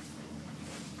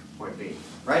 point B.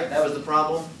 Right, that was the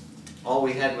problem? All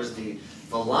we had was the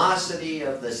velocity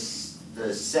of the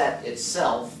set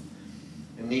itself,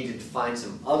 and needed to find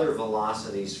some other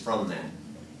velocities from that.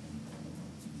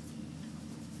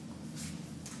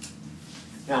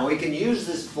 Now we can use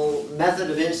this full method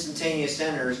of instantaneous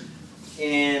centers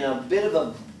in a bit of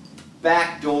a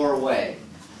backdoor way.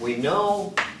 We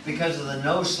know, because of the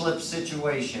no-slip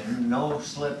situation,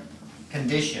 no-slip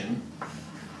condition,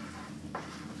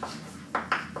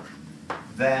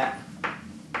 that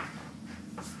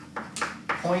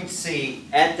point C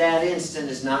at that instant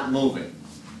is not moving.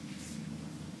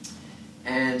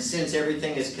 And since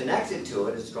everything is connected to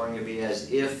it, it's going to be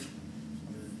as if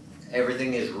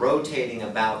everything is rotating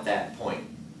about that point.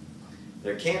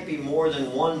 There can't be more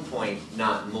than one point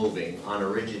not moving on a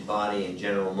rigid body in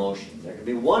general motion. There can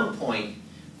be one point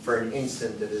for an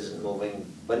instant that isn't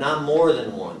moving, but not more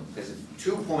than one. Because if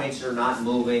 2 points are not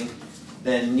moving,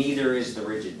 then neither is the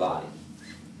rigid body.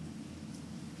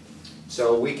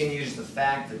 So we can use the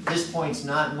fact that this point's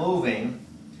not moving,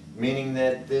 meaning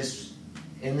that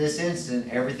in this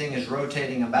instant, everything is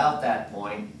rotating about that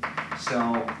point.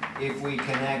 So if we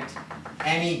connect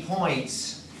any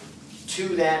points to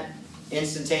that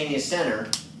instantaneous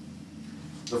center,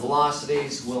 the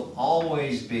velocities will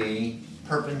always be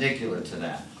perpendicular to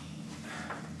that.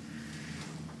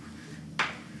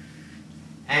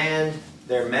 And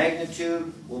their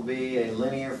magnitude will be a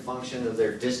linear function of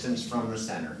their distance from the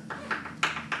center.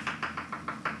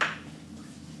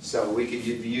 So we could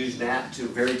use that to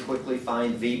very quickly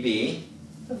find VB,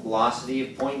 the velocity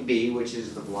of point B, which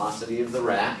is the velocity of the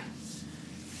rack,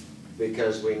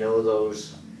 because we know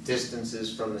those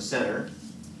distances from the center.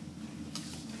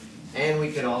 And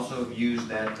we could also use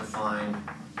that to find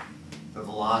the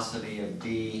velocity of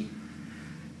D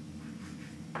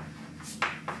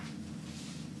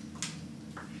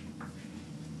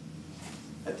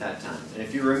at that time. And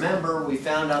if you remember, we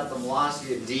found out the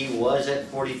velocity of D was at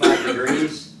 45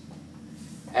 degrees,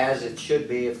 as it should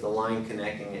be if the line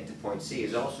connecting it to point C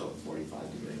is also at 45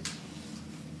 degrees.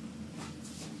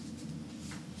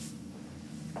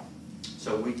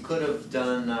 So we could have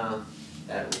done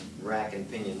that rack and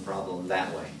pinion problem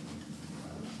that way.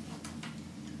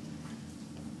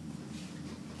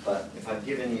 But if I'd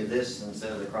given you this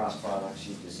instead of the cross products,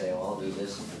 you'd just say, well, I'll do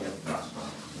this and forget the cross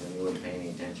products, and then you wouldn't pay any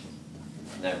attention.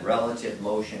 And that relative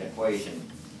motion equation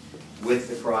with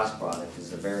the cross product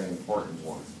is a very important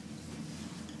one,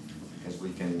 because we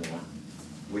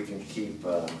can keep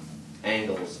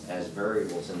angles as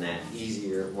variables in that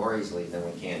more easily than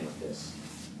we can with this.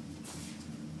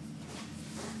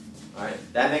 All right,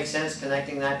 that makes sense,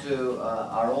 connecting that to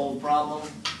our old problem?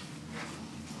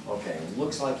 Okay,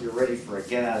 looks like you're ready for a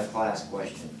get-out-of-class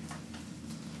question.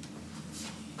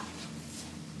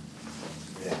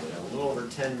 Yeah, we have a little over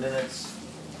 10 minutes,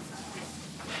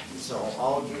 so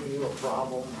I'll give you a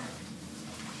problem.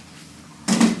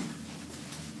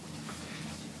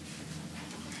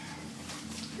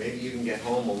 Maybe you can get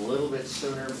home a little bit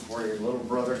sooner before your little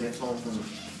brother gets home from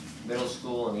middle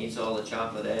school and eats all the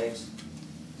chocolate eggs.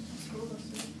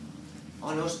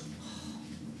 Oh, no.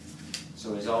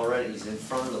 So he's in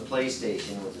front of the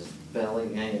PlayStation with his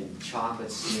belly hanging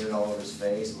chocolate smeared all over his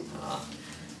face.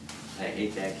 I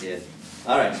hate that kid.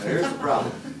 All right, so here's the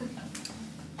problem.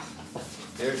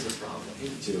 Here's the problem. Me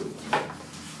too.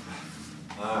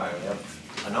 All right, we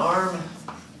have an arm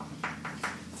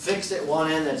fixed at one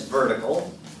end that's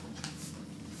vertical,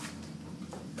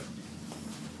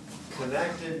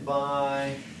 connected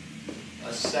by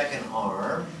a second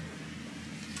arm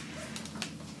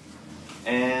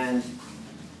and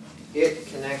it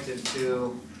connected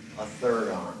to a third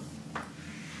arm.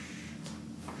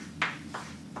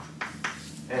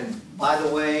 And by the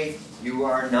way, you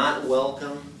are not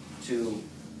welcome to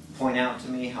point out to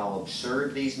me how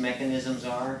absurd these mechanisms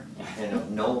are and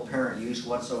of no apparent use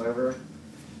whatsoever.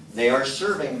 They are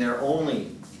serving their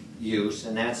only use,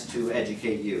 and that's to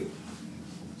educate you.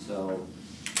 So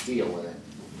deal with it.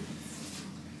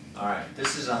 All right,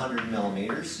 this is 100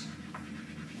 millimeters.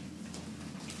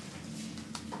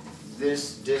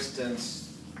 This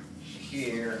distance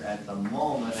here at the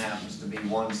moment happens to be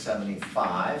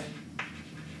 175.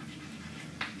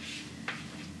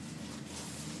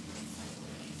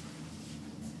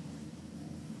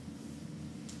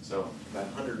 So about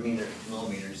 100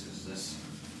 millimeters is this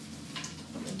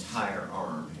entire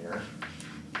arm here.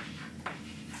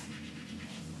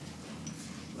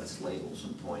 Let's label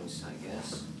some points, I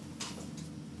guess.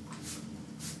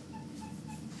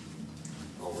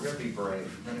 Well, we're going to be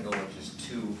brave. We're going to go with just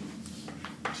two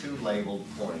labeled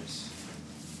points.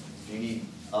 If you need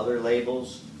other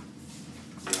labels,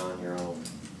 you're on your own.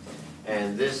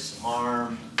 And this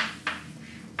arm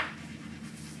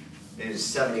is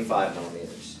 75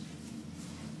 millimeters.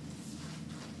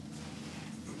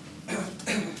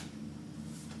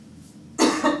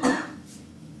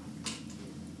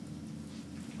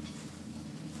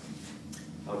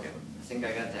 Okay, I think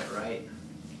I got that right.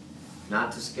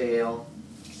 Not to scale.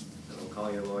 Don't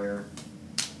call your lawyer.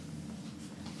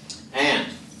 And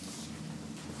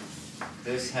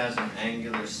this has an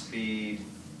angular speed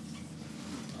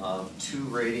of 2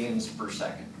 radians per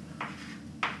second.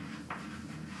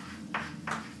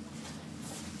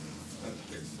 That's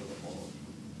fixed to the wall.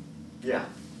 Yeah.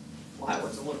 Why?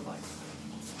 What's it look like?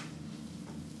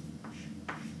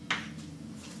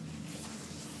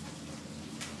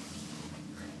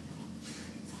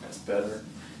 That's better.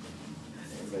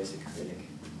 Everybody's a critic.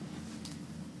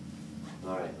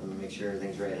 All right, let me make sure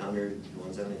everything's right. 100,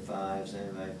 175,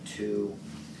 75, 2.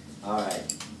 All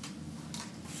right.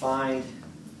 Find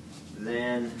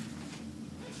then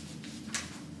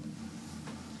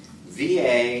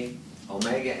VA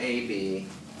omega AB.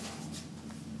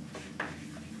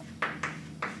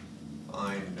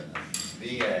 Find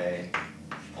VA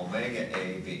omega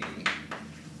AB.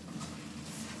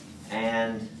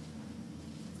 And,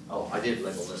 oh, I did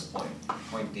label this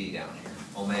point D down here,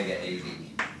 omega AB.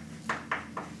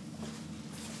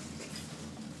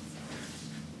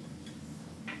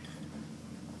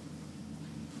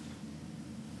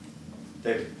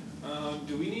 David.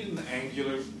 Do we need an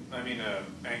angular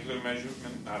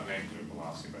measurement, not an angular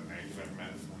velocity, but an angular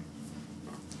measurement?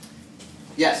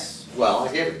 Yes, well,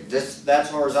 I gave it, that's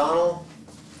horizontal,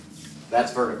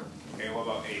 that's vertical. Okay, what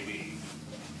about AB?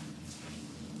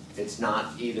 It's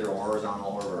not either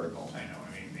horizontal or vertical. I know,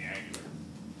 I mean the angular.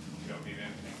 You don't need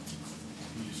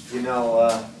anything. You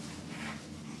know,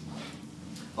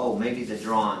 oh, maybe the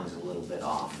drawing's a little bit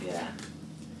off, yeah.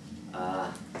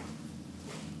 I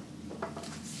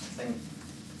think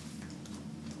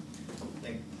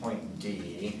point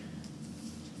D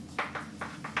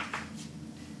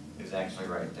is actually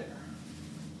right there.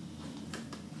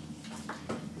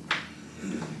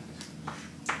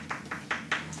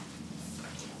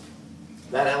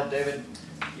 That help, David?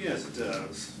 Yes, it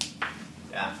does.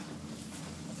 Yeah.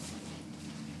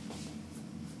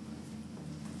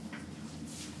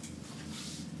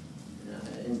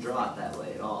 I didn't draw it that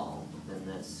way at all, but then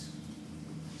that's,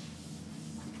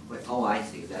 wait, oh, I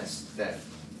see, that's,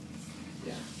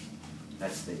 yeah,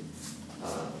 that's the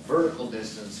vertical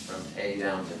distance from A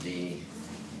down to D,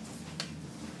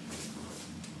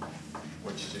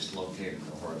 which just located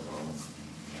the horizontal.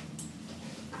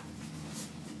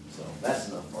 So that's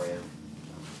enough for you.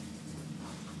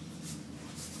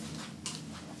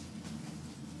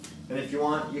 And if you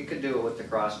want, you could do it with the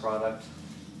cross product.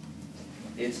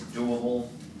 It's doable,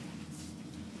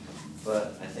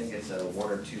 but I think it's a 1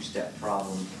 or 2 step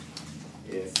problem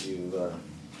if you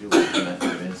do it the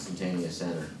method of instantaneous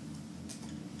center.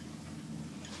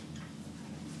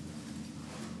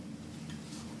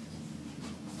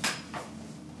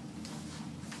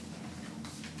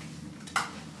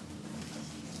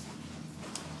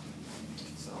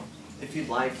 So, if you'd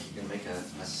like, you can make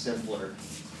a simpler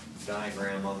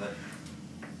diagram of it.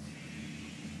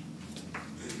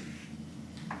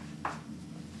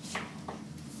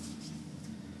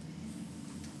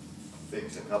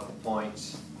 Fix a couple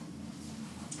points,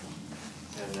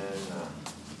 and then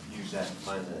use that to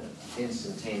find the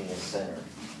instantaneous center.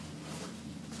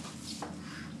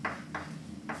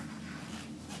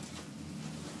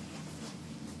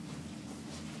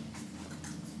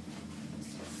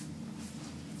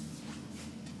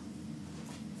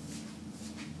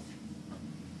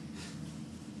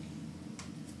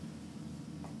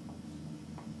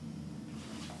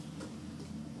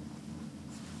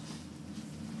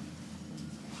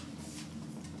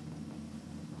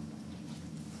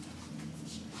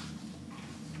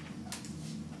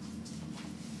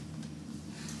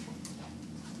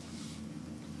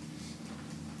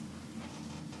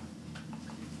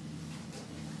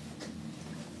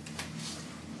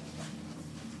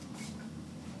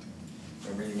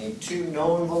 Remember, you need two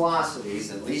known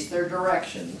velocities, at least their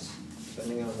directions,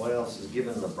 depending on what else is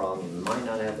given in the problem. You might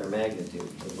not have their magnitude,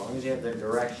 but as long as you have their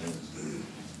directions.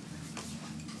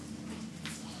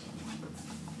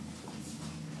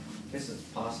 I guess it's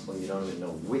possible you don't even know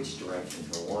which direction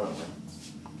for one of them.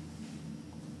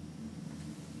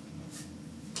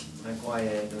 Not quite,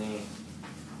 Anthony.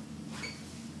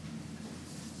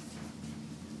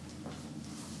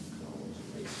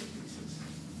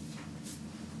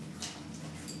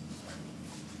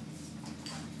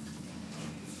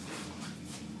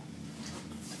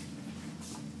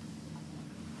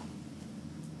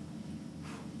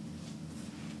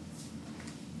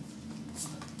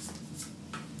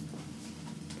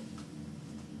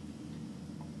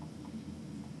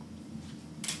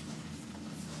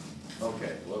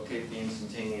 Okay, locate the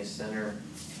instantaneous center.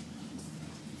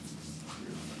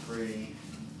 You're free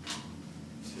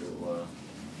to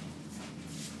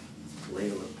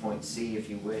label it point C if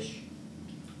you wish.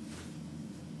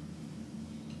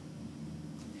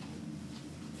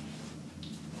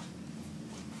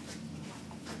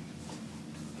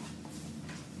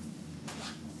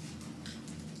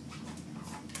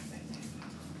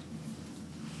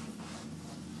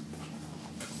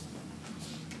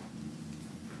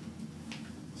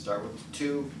 Start with the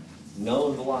two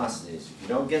known velocities. If you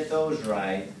don't get those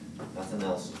right, nothing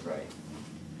else is right.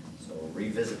 So we'll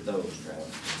revisit those,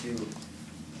 Travis. Two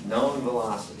known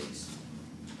velocities.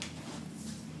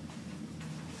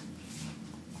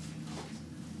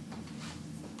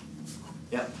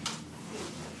 Yep.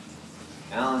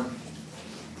 Alan,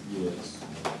 Yes.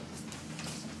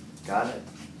 got it?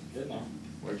 Good now.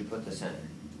 Where'd you put the center?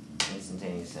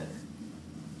 Instantaneous center.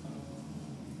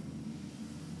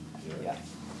 Yeah.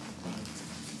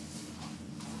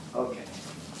 Okay.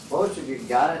 Most of you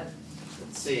got it.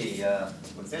 Let's see,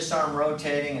 with this arm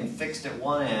rotating and fixed at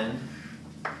one end,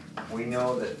 we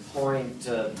know that point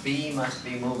B must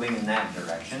be moving in that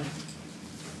direction.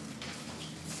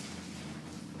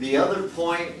 The other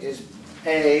point is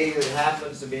A that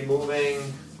happens to be moving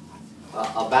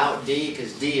about D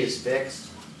because D is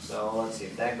fixed. So let's see,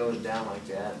 if that goes down like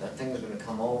that, that thing is going to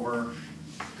come over,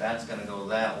 that's going to go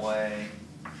that way.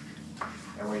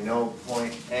 And we know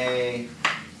point A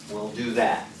will do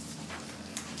that.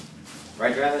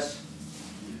 Right, Travis?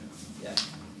 Yeah.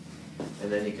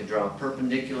 And then you can draw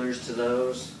perpendiculars to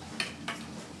those,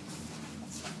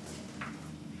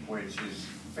 which is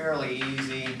fairly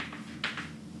easy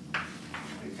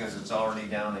because it's already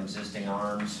down existing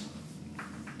arms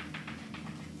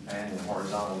and in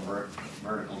horizontal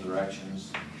vertical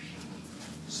directions.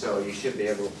 So you should be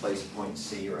able to place point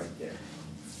C right there.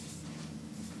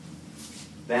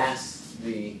 That's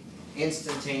the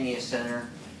instantaneous center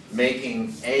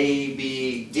making A,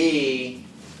 B, D,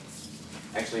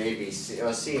 actually A, B, C,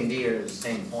 C and D are at the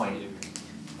same point,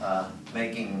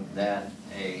 making that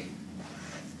a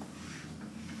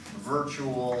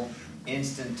virtual,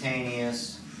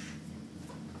 instantaneous,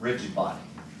 rigid body.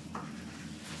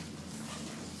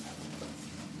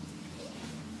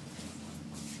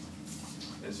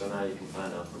 And so now you can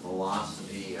find out the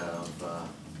velocity of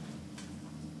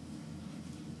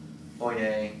point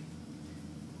A,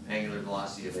 angular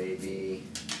velocity of AB,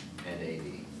 and AD.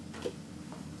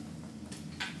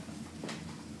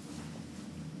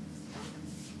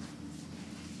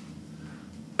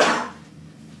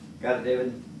 Got it,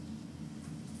 David?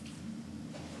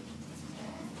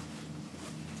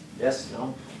 Yes?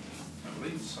 No? I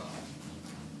believe so.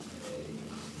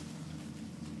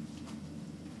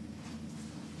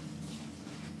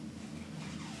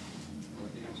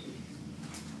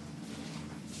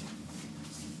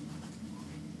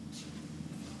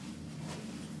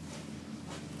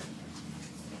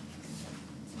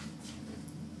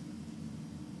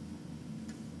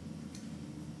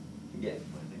 Yeah, I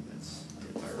think that's,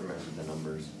 if I remember the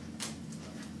numbers.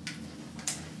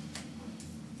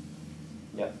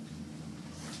 Yep.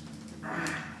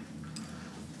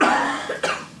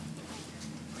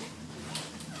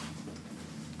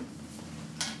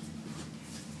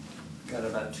 Got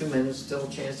about 2 minutes, still a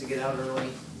chance to get out early.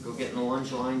 Go get in the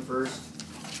lunch line first.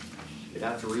 Get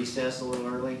out to recess a little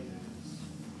early.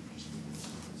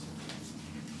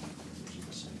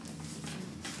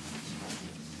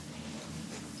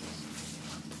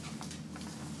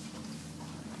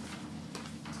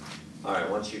 Alright,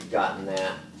 once you've gotten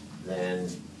that, then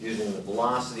using the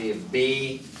velocity of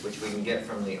B, which we can get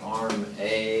from the arm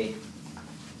A,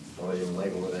 I didn't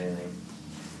label it anything,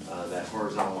 that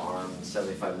horizontal arm, the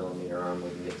 75 millimeter arm,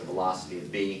 we can get the velocity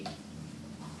of B.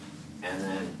 And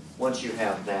then once you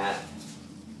have that,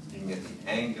 you can get the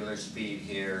angular speed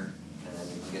here, and then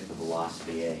you can get the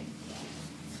velocity A.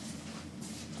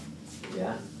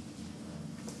 Yeah?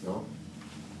 No?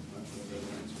 That's a good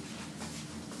answer.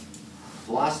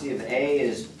 Velocity of A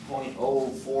is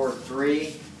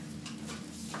 0.043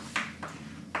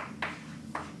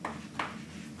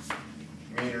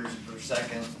 meters per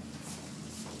second.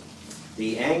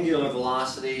 The angular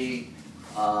velocity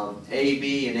of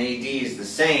AB and AD is the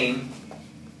same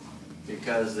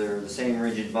because they're the same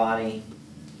rigid body,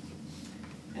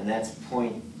 and that's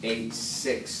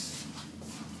 0.86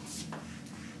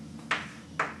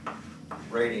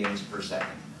 radians per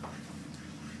second.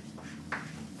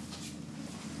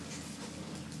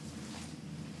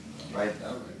 Right?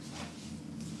 That right.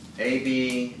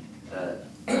 AB,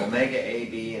 omega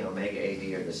AB and omega AD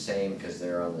are the same because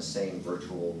they're on the same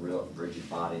virtual rigid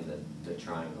body, the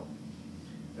triangle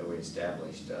that we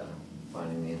established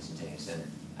finding the instantaneous center.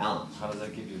 Alan? How does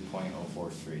that give you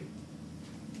 0.043?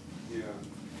 Yeah.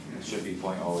 It should be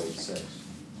 0.086.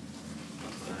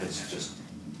 If it's just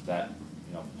that,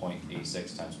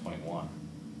 0.86 times 0.1,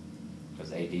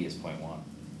 because AD is 0.1.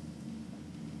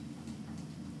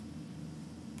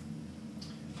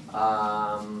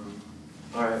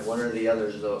 All right, what are the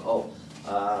others though?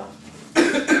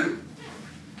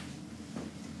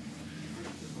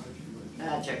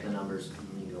 Check the numbers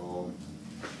when you go home.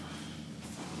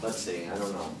 Let's see, I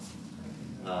don't know.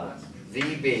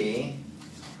 VB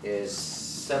is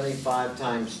 75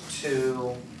 times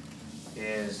 2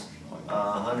 is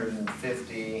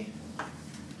 150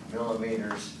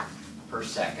 millimeters per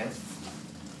second,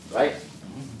 right?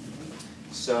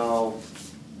 So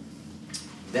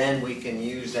then we can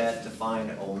use that to find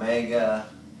omega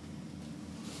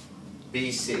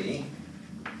BC,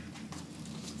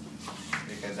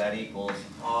 because that equals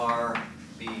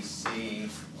RBC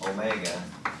omega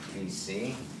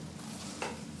BC.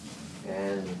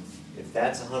 And if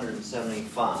that's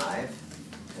 175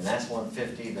 and that's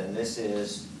 150, then this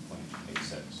is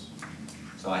 0.86.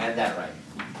 So I had that right.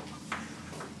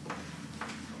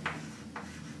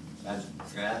 That's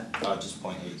Just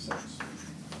 0.86.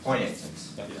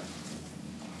 0.86. Yep.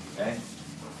 Okay.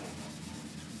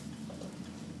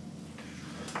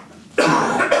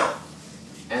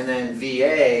 And then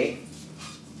VA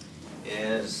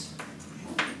is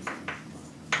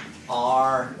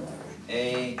RAC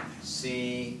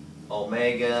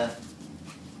omega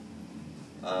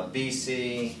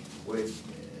BC,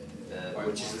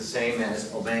 which is the same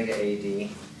as omega AD,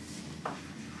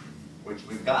 which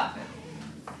we've got now.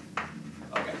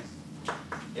 Okay.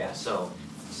 Yeah,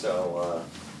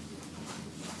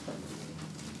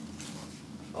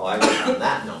 oh, I wrote down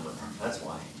that number, that's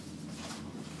why.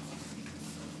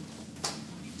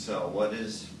 So what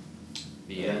is?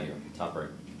 VA, top right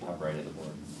of the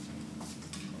board.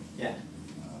 Yeah.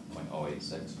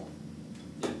 0.086.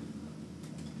 Yeah.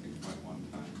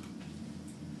 6.1 times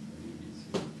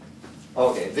ABC.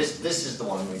 Okay, this is the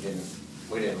one we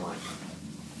didn't like.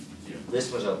 Yeah.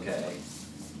 This was okay.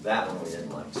 That one we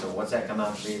didn't like. So what's that come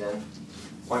out to be then?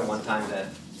 0.1 times that?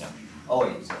 Yeah.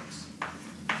 0.86.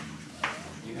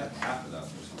 You had half of that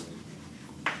for some reason.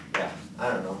 Yeah, I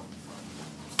don't know.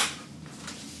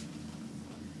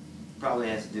 Probably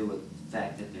has to do with the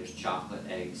fact that there's chocolate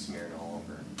eggs smeared all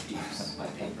over my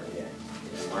paper. Yeah,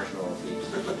 marshmallow peeps.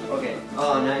 Okay.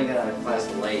 Oh, now you got out of class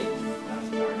late.